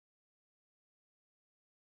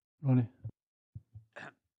 Ronnie.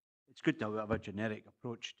 It's good to have a generic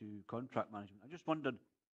approach to contract management. I just wondered,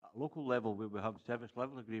 at a local level where we have service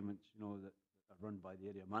level agreements, you know, that are run by the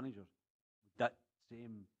area managers, would that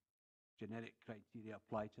same generic criteria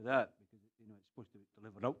apply to that? Because, you know, it's supposed to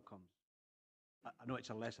deliver outcomes. I know it's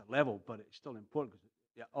a lesser level, but it's still important because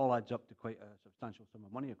it all adds up to quite a substantial sum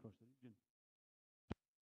of money across the region.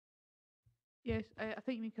 Yes, I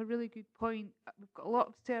think you make a really good point. We've got a lot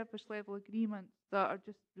of service level agreements that are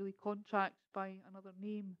just really contracts by another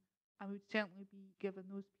name, and we would certainly be giving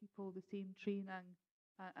those people the same training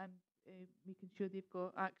and making sure they've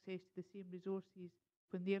got access to the same resources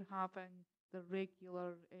when they're having their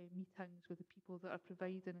regular meetings with the people that are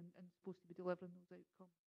providing and supposed to be delivering those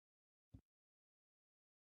outcomes.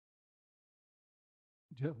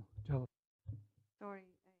 Jill. Sorry,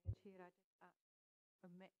 Chair, I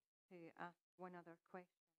did omit to ask one other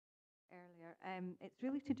question earlier. It's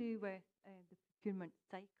really to do with the procurement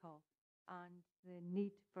cycle and the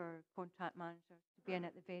need for contract managers to be in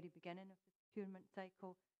at the very beginning of the procurement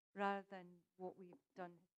cycle, rather than what we've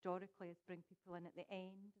done historically is bring people in at the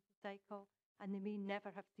end of the cycle, and they may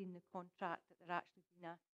never have seen the contract that they're actually being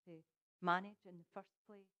asked to manage in the first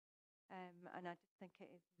place. And I just think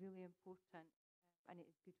it is really important, and it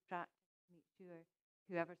is good practice to make sure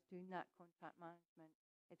whoever's doing that contract management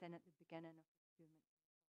is in at the beginning of the procurement.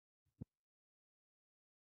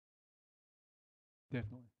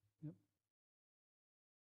 Definitely. Yep.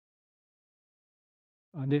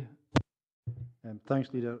 Andy.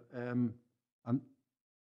 Thanks, Leader.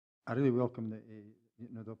 I really welcome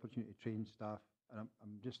the opportunity to train staff, and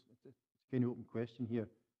I'm just, it's kind of open question here,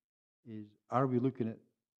 is are we looking at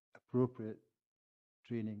appropriate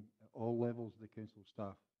training at all levels of the council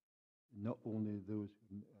staff, not only those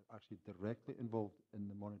who are actually directly involved in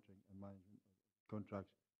the monitoring and management of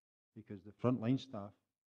contracts, because the frontline staff,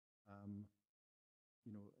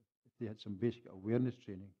 you know, if they had some basic awareness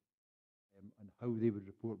training and how they would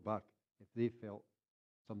report back if they felt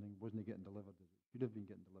something wasn't getting delivered as it should have been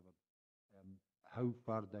getting delivered, how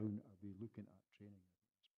far down are we looking at training?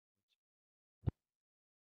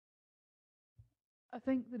 I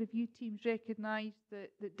think the review teams recognise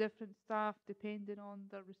that different staff, depending on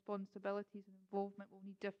their responsibilities and involvement, will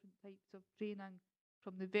need different types of training,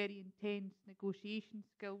 from the very intense negotiation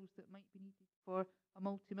skills that might be needed for a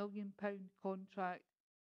multi-million-pound contract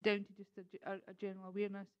down to just a general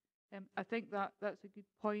awareness. I think that's a good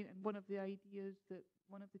point, and one of the ideas that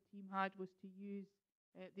one of the team had was to use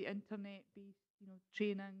the internet-based,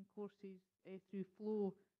 training courses through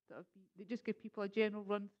Flow they just give people a general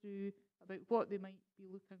run through about what they might be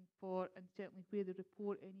looking for, and certainly where they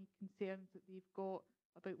report any concerns that they've got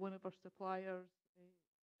about one of our suppliers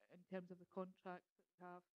in terms of the contracts that we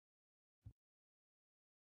have.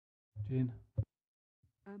 Jane.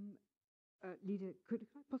 Leader, could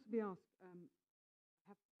I possibly ask, I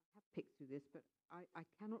have picked through this, but I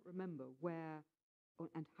cannot remember where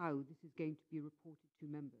and how this is going to be reported to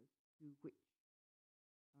members, to which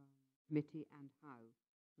committee and how,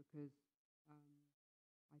 because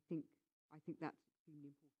I think that's extremely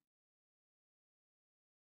important.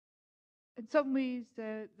 In some ways,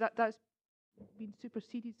 that's been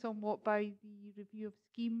superseded somewhat by the review of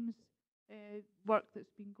schemes work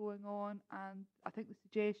that's been going on, and I think the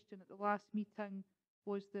suggestion at the last meeting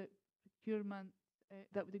was that procurement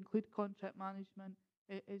that would include contract management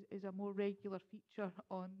is a more regular feature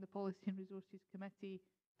on the Policy and Resources Committee.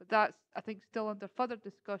 But that's, I think, still under further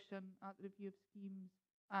discussion at the review of schemes,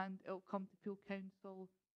 and it'll come to full council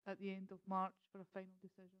at the end of March for a final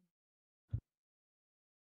decision.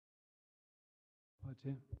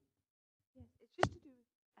 Okay. Yes, it's just to do with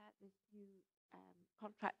this new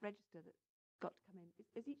contract register that's got to come in.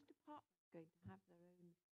 Is each department going to have their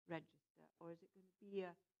own register, or is it going to be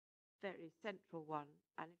a very central one?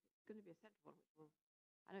 And if it's going to be a central one, which will,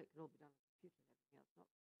 I know it can all be done on the computer and everything else,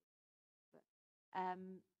 but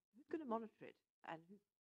who's going to monitor it? And who,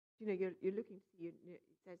 you're looking to see, it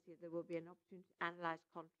says here there will be an opportunity to analyse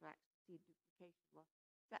contracts, to see duplication. Well,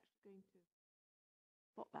 it's actually going to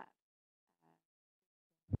spot that.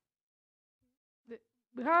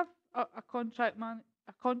 We have a contract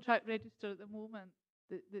register at the moment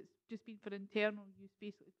that's just been for internal use,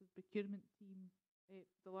 basically for the procurement team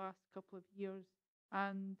for the last couple of years,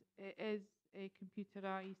 and it is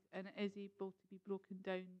computerised and it is able to be broken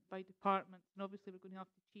down by departments. And obviously, we're going to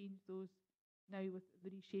have to change those now with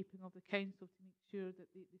the reshaping of the council to make sure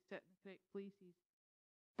that they sit in the correct places.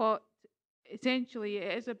 But essentially,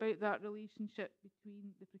 it is about that relationship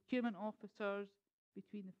between the procurement officers,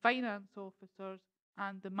 between the finance officers,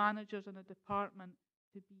 and the managers in a department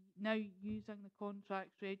to be now using the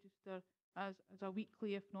contracts register as a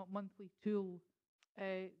weekly, if not monthly, tool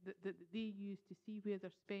that they use to see where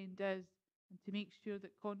their spend is, and to make sure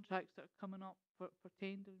that contracts that are coming up for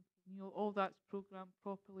tender and renewal, all that's programmed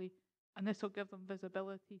properly. And this will give them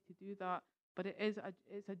visibility to do that. But it is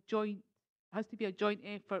a joint, has to be a joint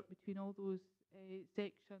effort between all those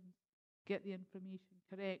sections to get the information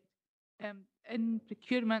correct. In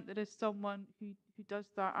procurement, there is someone who does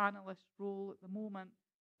that analyst role at the moment,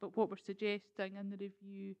 but what we're suggesting in the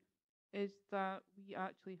review is that we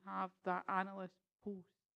actually have that analyst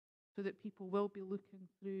post so that people will be looking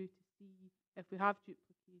through to see if we have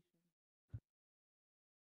duplication.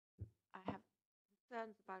 I have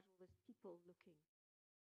concerns about all this people looking.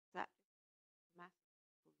 That massive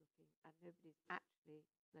people looking, and nobody's actually,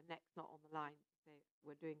 the neck's not on the line to say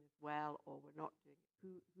we're doing this well or we're not doing it.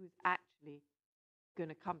 Who's actually going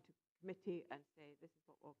to come to committee and say this is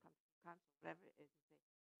what will come to council, whatever it is, and say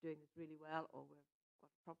doing this really well or we've got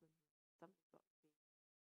a problem here. Somebody's got to be,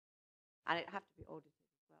 and it have to be audited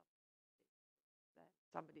as well.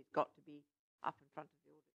 Somebody's got to be up in front of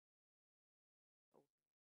the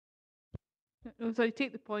audit. No, sorry,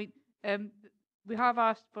 take the point. We have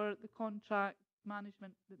asked for the contract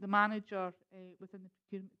management, the manager within the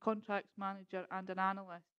procurement, contracts manager and an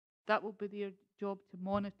analyst. That will be their job to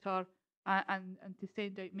monitor and to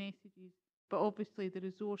send out messages. But obviously the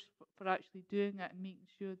resource for actually doing it and making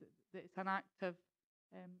sure that it's an active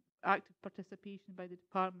participation by the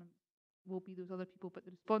department will be those other people. But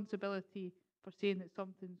the responsibility for saying that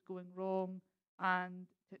something's going wrong and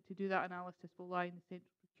to do that analysis will lie in the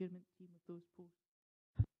central procurement team with those posts.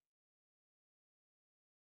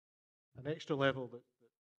 An extra level that's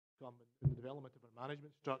come in the development of our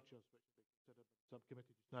management structures, which will be considered by the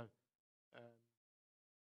subcommittee just now.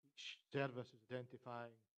 Each service is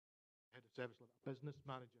identifying head of service level, a business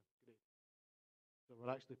manager grade. So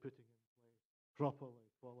we're actually putting in place properly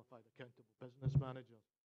qualified, accountable business managers,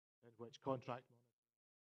 in which contract monitoring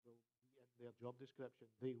will be in their job description.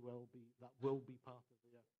 That will be part of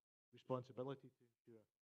their responsibility to ensure.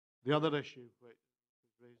 The other issue which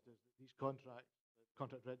was raised is that these contract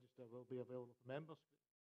register will be available for members.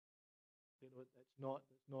 it's not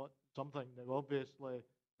something. Now, obviously,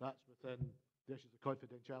 that's within the issues of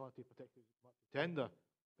confidentiality, particularly as much tender.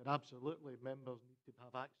 But absolutely, members need to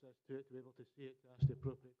have access to it, to be able to see it, to ask the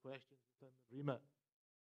appropriate questions within the remit.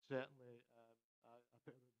 Certainly, I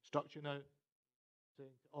put an instruction out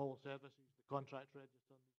saying to all services, the contract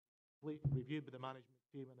register needs to be complete, reviewed by the management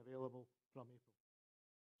team and available from April.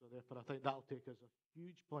 So therefore, I think that'll take us a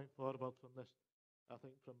huge point forward from this. I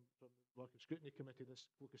think from the work of scrutiny committee, this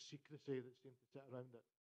cloak of secrecy that seems to sit around it,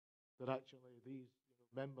 that actually these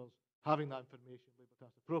members having that information will be able to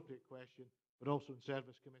ask appropriate question, but also in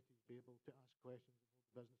service committees be able to ask questions and hold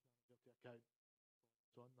the business manager to account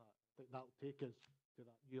on that. I think that'll take us to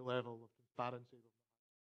that new level of transparency.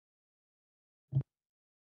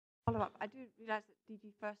 Follow up. I do realise that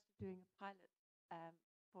DG First is doing a pilot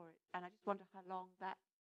for it, and I just wonder how long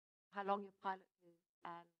your pilot is,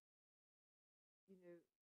 and what you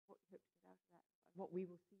hope to get out of that, and what we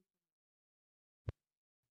will see.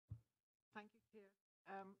 Thank you, Chair.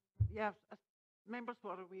 Yes, as members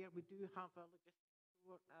were aware, we do have a logistics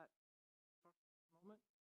store at the moment,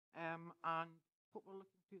 and what we're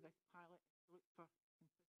looking to this pilot is to look for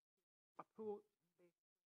consistent approach and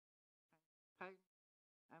time.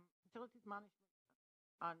 Facilities management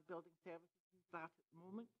and building services use that at the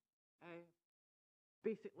moment.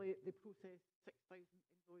 Basically, they process 6,000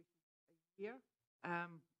 invoices a year,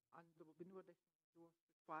 and there will be no additional resource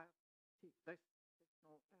required to take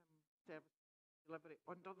this additional service delivery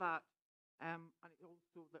under that. And it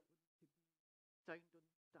also that we need to be sound on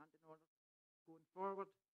standing orders going forward.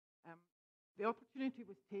 The opportunity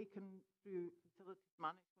was taken through facilities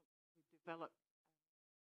management. We developed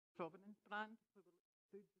provenance brand, where we look at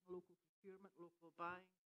foods and local procurement, local buying,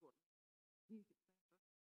 music centre,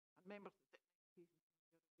 and members of the education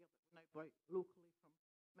committee are aware that we now buy locally from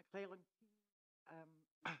McClellan tea,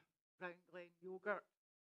 Brown Glen yogurt,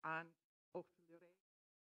 and Australia.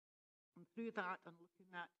 And through that, and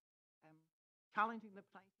looking at challenging the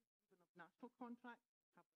prices even of national contracts,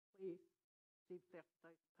 have a place, save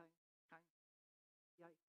 £30,000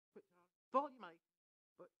 which are volume items,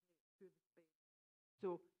 but through the space.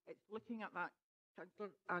 So it's looking at that,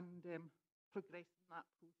 Councillor, and progressing that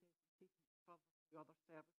process and taking it further to other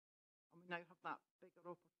services. And we now have that bigger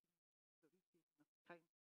opportunity for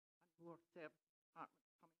retaking of time and more services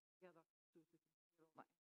departments coming together so we can share all that.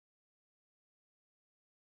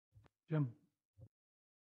 Jim?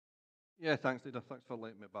 Yeah, thanks, Leader. Thanks for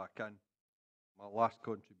letting me back in. My last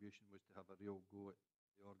contribution was to have a real go at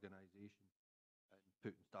the organisation and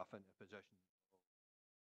putting staff into a position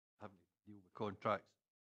of having to deal with contracts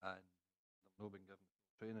and they've not been given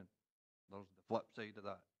training. There's the flip side of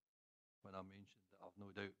that when I mentioned that I've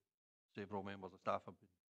no doubt several members of staff have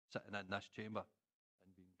been sitting in this chamber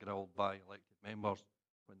and being grilled by elected members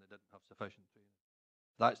when they didn't have sufficient training.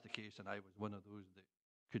 If that's the case and I was one of those that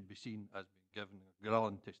could be seen as being given a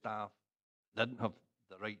grilling to staff that didn't have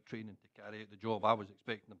the right training to carry out the job I was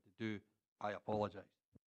expecting them to do, I apologise.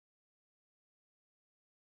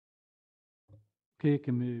 Okay,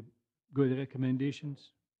 can we go to the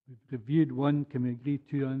recommendations? We've reviewed 1, can we agree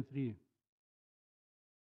 2 and 3?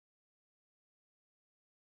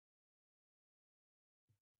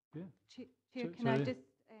 Yeah. Chair, can I just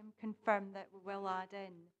confirm that we will add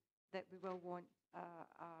in that we will want a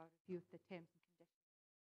review of the terms and conditions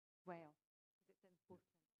as well, because it's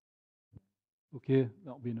important. Okay,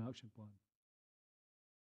 that'll be an action plan.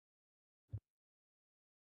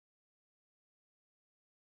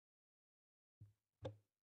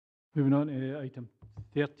 Moving on to item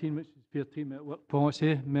 13, which is fair treatment at work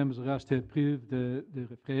policy. Members are asked to approve the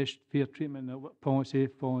refreshed fair treatment at work policy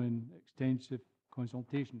following extensive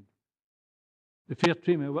consultation. The fair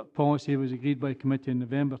treatment at work policy was agreed by committee in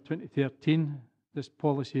November 2013. This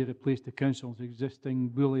policy replaced the council's existing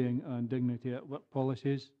bullying and dignity at work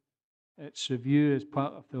policies. Its review is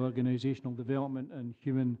part of the organisational development and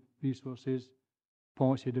human resources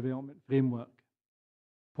policy development framework.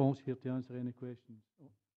 Paul's here to answer any questions.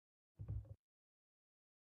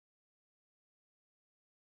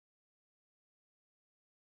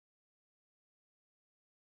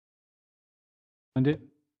 Andy?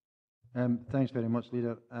 Thanks very much,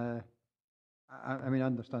 Leader. I mean, I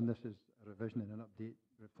understand this is a revision and an update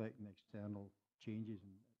reflecting external changes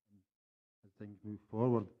and as things move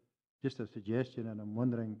forward. Just a suggestion, and I'm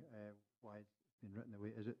wondering why it's been written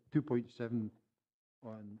away. Is it 2.7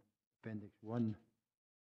 on Appendix 1?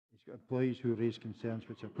 It's got employees who raise concerns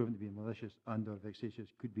which are proven to be malicious and or vexatious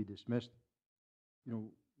could be dismissed. You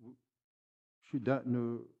know, should that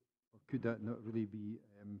no, or could that not really be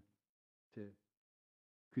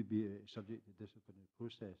could be subject to disciplinary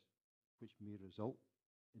process, which may result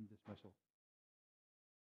in dismissal?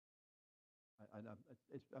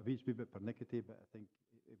 It's a wee bit pernickety, but I think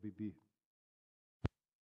it would be.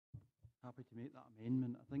 Happy to make that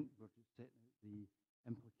amendment. I think we're just setting out the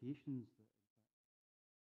implications that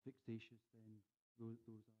fixatious then those are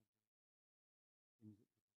things that.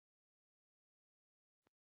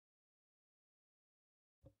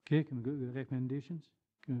 Okay, can we go to the recommendations?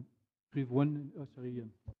 Can we approve one? Oh, sorry,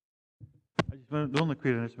 Ian. The only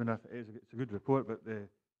query on this one is it's a good report, but it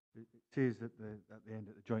says that at the end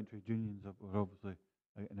that the joint trade unions were obviously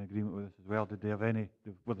in agreement with us as well. Did they have any?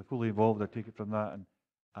 Were they fully involved? I take it from that,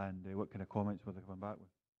 and what kind of comments were they coming back with?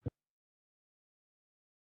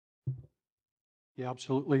 Yeah,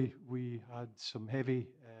 absolutely. We had some heavy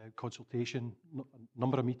consultation, a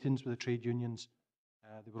number of meetings with the trade unions.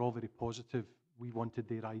 They were all very positive. We wanted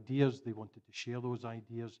their ideas. They wanted to share those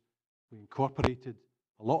ideas. We incorporated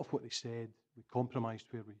a lot of what they said. We compromised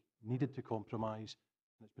where we needed to compromise.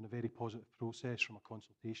 And it's been a very positive process from a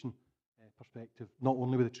consultation perspective, not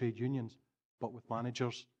only with the trade unions, but with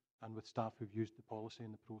managers and with staff who've used the policy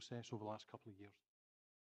in the process over the last couple of years.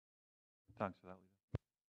 Thanks for that, Leader.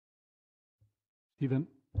 Stephen.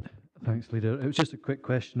 Thanks, Leader. It was just a quick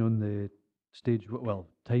question on the stage, well,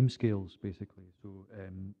 timescales, basically. So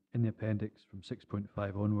in the appendix from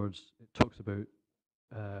 6.5 onwards, it talks about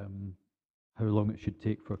how long it should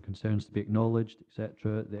take for concerns to be acknowledged,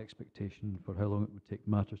 etc., the expectation for how long it would take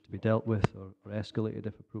matters to be dealt with or escalated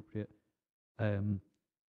if appropriate.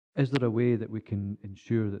 Is there a way that we can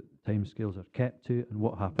ensure that timescales are kept to, and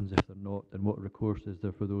what happens if they're not, and what recourse is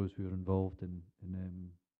there for those who are involved in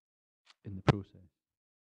the process?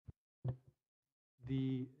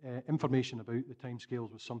 The information about the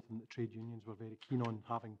timescales was something that trade unions were very keen on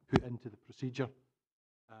having put into the procedure.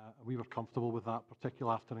 We were comfortable with that,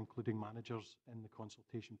 particularly after including managers in the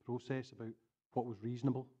consultation process about what was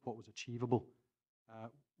reasonable, what was achievable.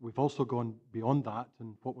 We've also gone beyond that,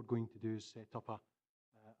 and what we're going to do is set up a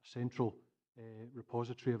central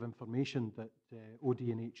repository of information that OD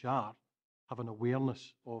and HR have an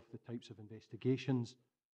awareness of the types of investigations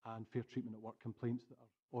and fair treatment at work complaints that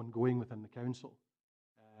are ongoing within the council.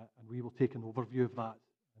 And we will take an overview of that,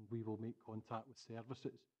 and we will make contact with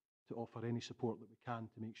services to offer any support that we can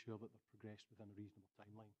to make sure that they're progressed within a reasonable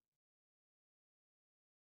timeline.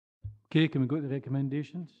 Okay, can we go to the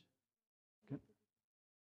recommendations?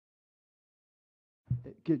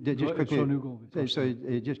 Just quickly,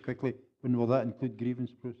 sorry, just quickly, when will that include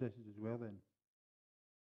grievance processes as well then?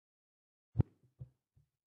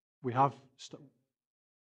 We have,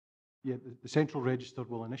 the central register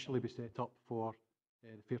will initially be set up for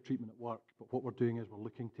the fair treatment at work, but what we're doing is we're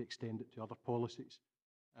looking to extend it to other policies.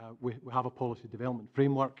 We have a policy development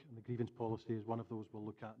framework, and the grievance policy is one of those we'll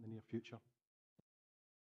look at in the near future.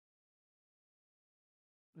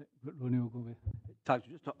 Ronnie will go with. Thanks.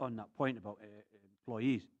 Just on that point about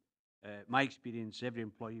employees, my experience, every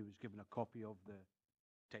employee was given a copy of the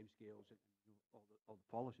timescales and all the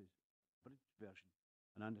policies, British version.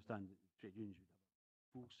 And I understand that the trade unions would have a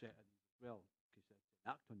full set of these as well, because they can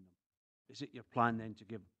act on them. Is it your plan then to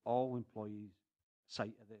give all employees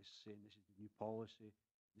sight of this, saying this is the new policy,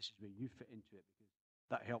 this is where you fit into it, because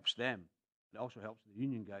that helps them. It also helps the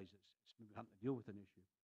union guys that's maybe having to deal with an issue.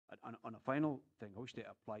 And on a final thing, I wish they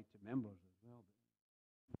applied to members as well.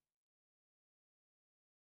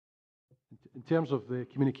 In terms of the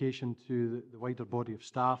communication to the wider body of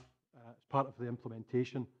staff, as part of the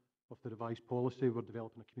implementation of the revised policy, we're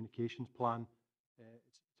developing a communications plan.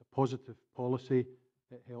 It's a positive policy.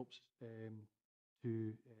 It helps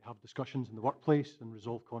to have discussions in the workplace and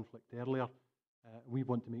resolve conflict earlier. We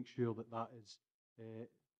want to make sure that that is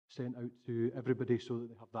sent out to everybody so that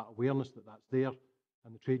they have that awareness that that's there,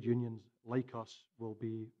 and the trade unions, like us, will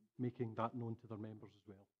be making that known to their members as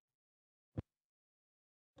well.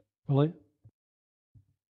 Willie?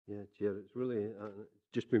 Yeah, Chair, it's really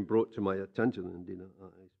just been brought to my attention, and indeed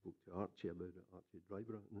I spoke to Archie about it, Archie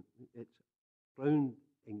Driver. It's around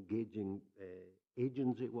engaging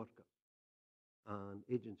agency workers, and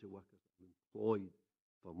agency workers have been employed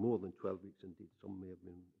for more than 12 weeks. Indeed, some may have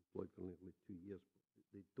been employed for nearly 2 years, but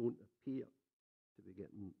they don't appear to be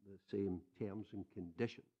getting the same terms and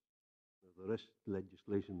conditions. Now, there is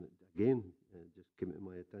legislation that, again, just came to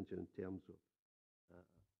my attention in terms of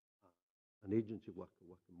an agency worker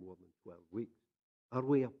working more than 12 weeks. Are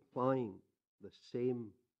we applying the same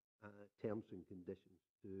terms and conditions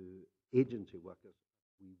to agency workers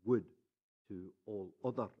as we would to all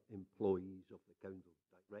other employees of the council,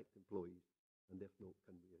 direct employees? And if not,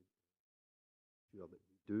 can we ensure that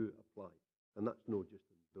we do apply? And that's not just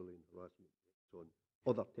in bullying harassment, it's on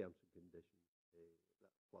other terms and conditions that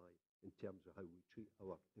apply in terms of how we treat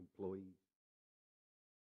our employees.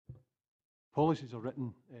 policies are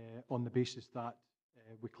written on the basis that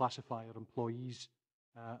we classify our employees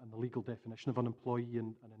and the legal definition of an employee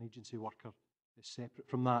and an agency worker is separate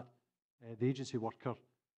from that. The agency worker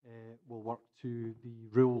will work to the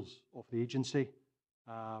rules of the agency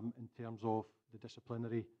in terms of the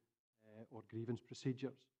disciplinary or grievance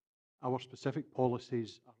procedures. Our specific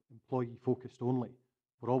policies are employee focused only.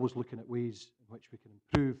 We're always looking at ways in which we can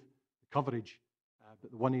improve the coverage,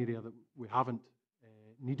 but the one area that we haven't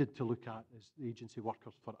needed to look at is the agency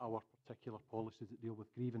workers for our particular policies that deal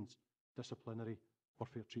with grievance, disciplinary or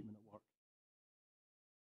fair treatment at work.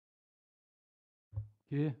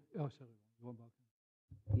 Okay. Oh, sorry. Go back.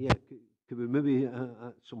 Yeah, could we maybe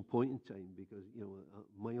at some point in time, because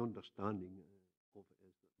my understanding of it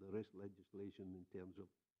is that there is legislation in terms of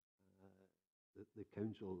the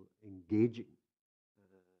council engaging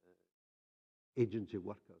agency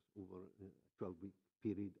workers over a 12-week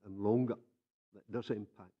period and longer that does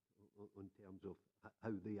impact on terms of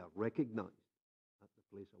how they are recognised at the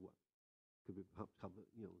place of work. Could we perhaps have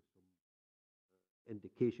some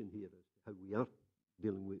indication here as to how we are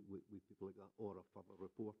dealing with people like that, or a further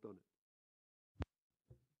report on it?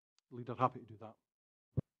 Leader, happy to do that.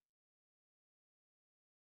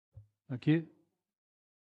 Okay.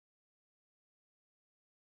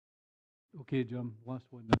 Okay, John, last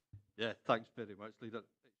one. Yeah, thanks very much, Leader.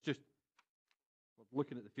 It's just, we're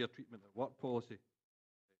looking at the fair treatment at work policy.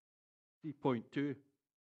 3.2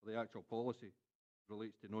 for the actual policy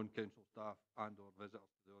relates to non-council staff and or visitors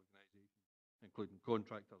to the organisation, including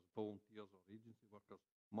contractors, volunteers or agency workers,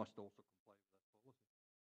 must also comply with this policy.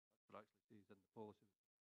 That's what actually says in the policy.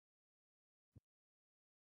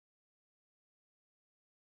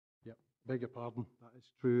 Yep, beg your pardon, that is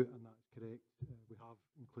true and that is correct. We have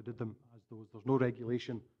included them as those. There's no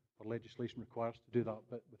regulation or legislation requires to do that,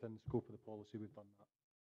 but within the scope of the policy we've done that.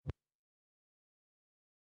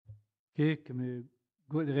 Okay, can we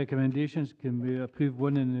go to the recommendations? Can we approve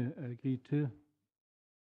one and agree two?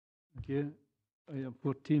 Okay. Item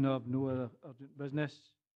 14, I have no other urgent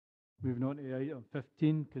business. Moving on to item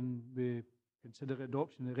 15, can we consider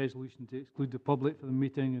adoption of the resolution to exclude the public from the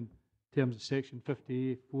meeting in terms of section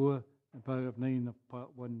 50A4 and paragraph 9 of part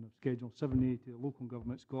 1 of schedule 7A to the Local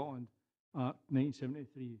Government Scotland Act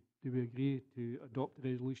 1973. Do we agree to adopt the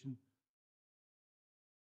resolution?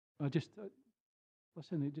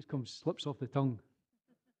 Listen, it just slips off the tongue.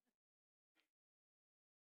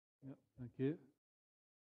 Yep, thank you.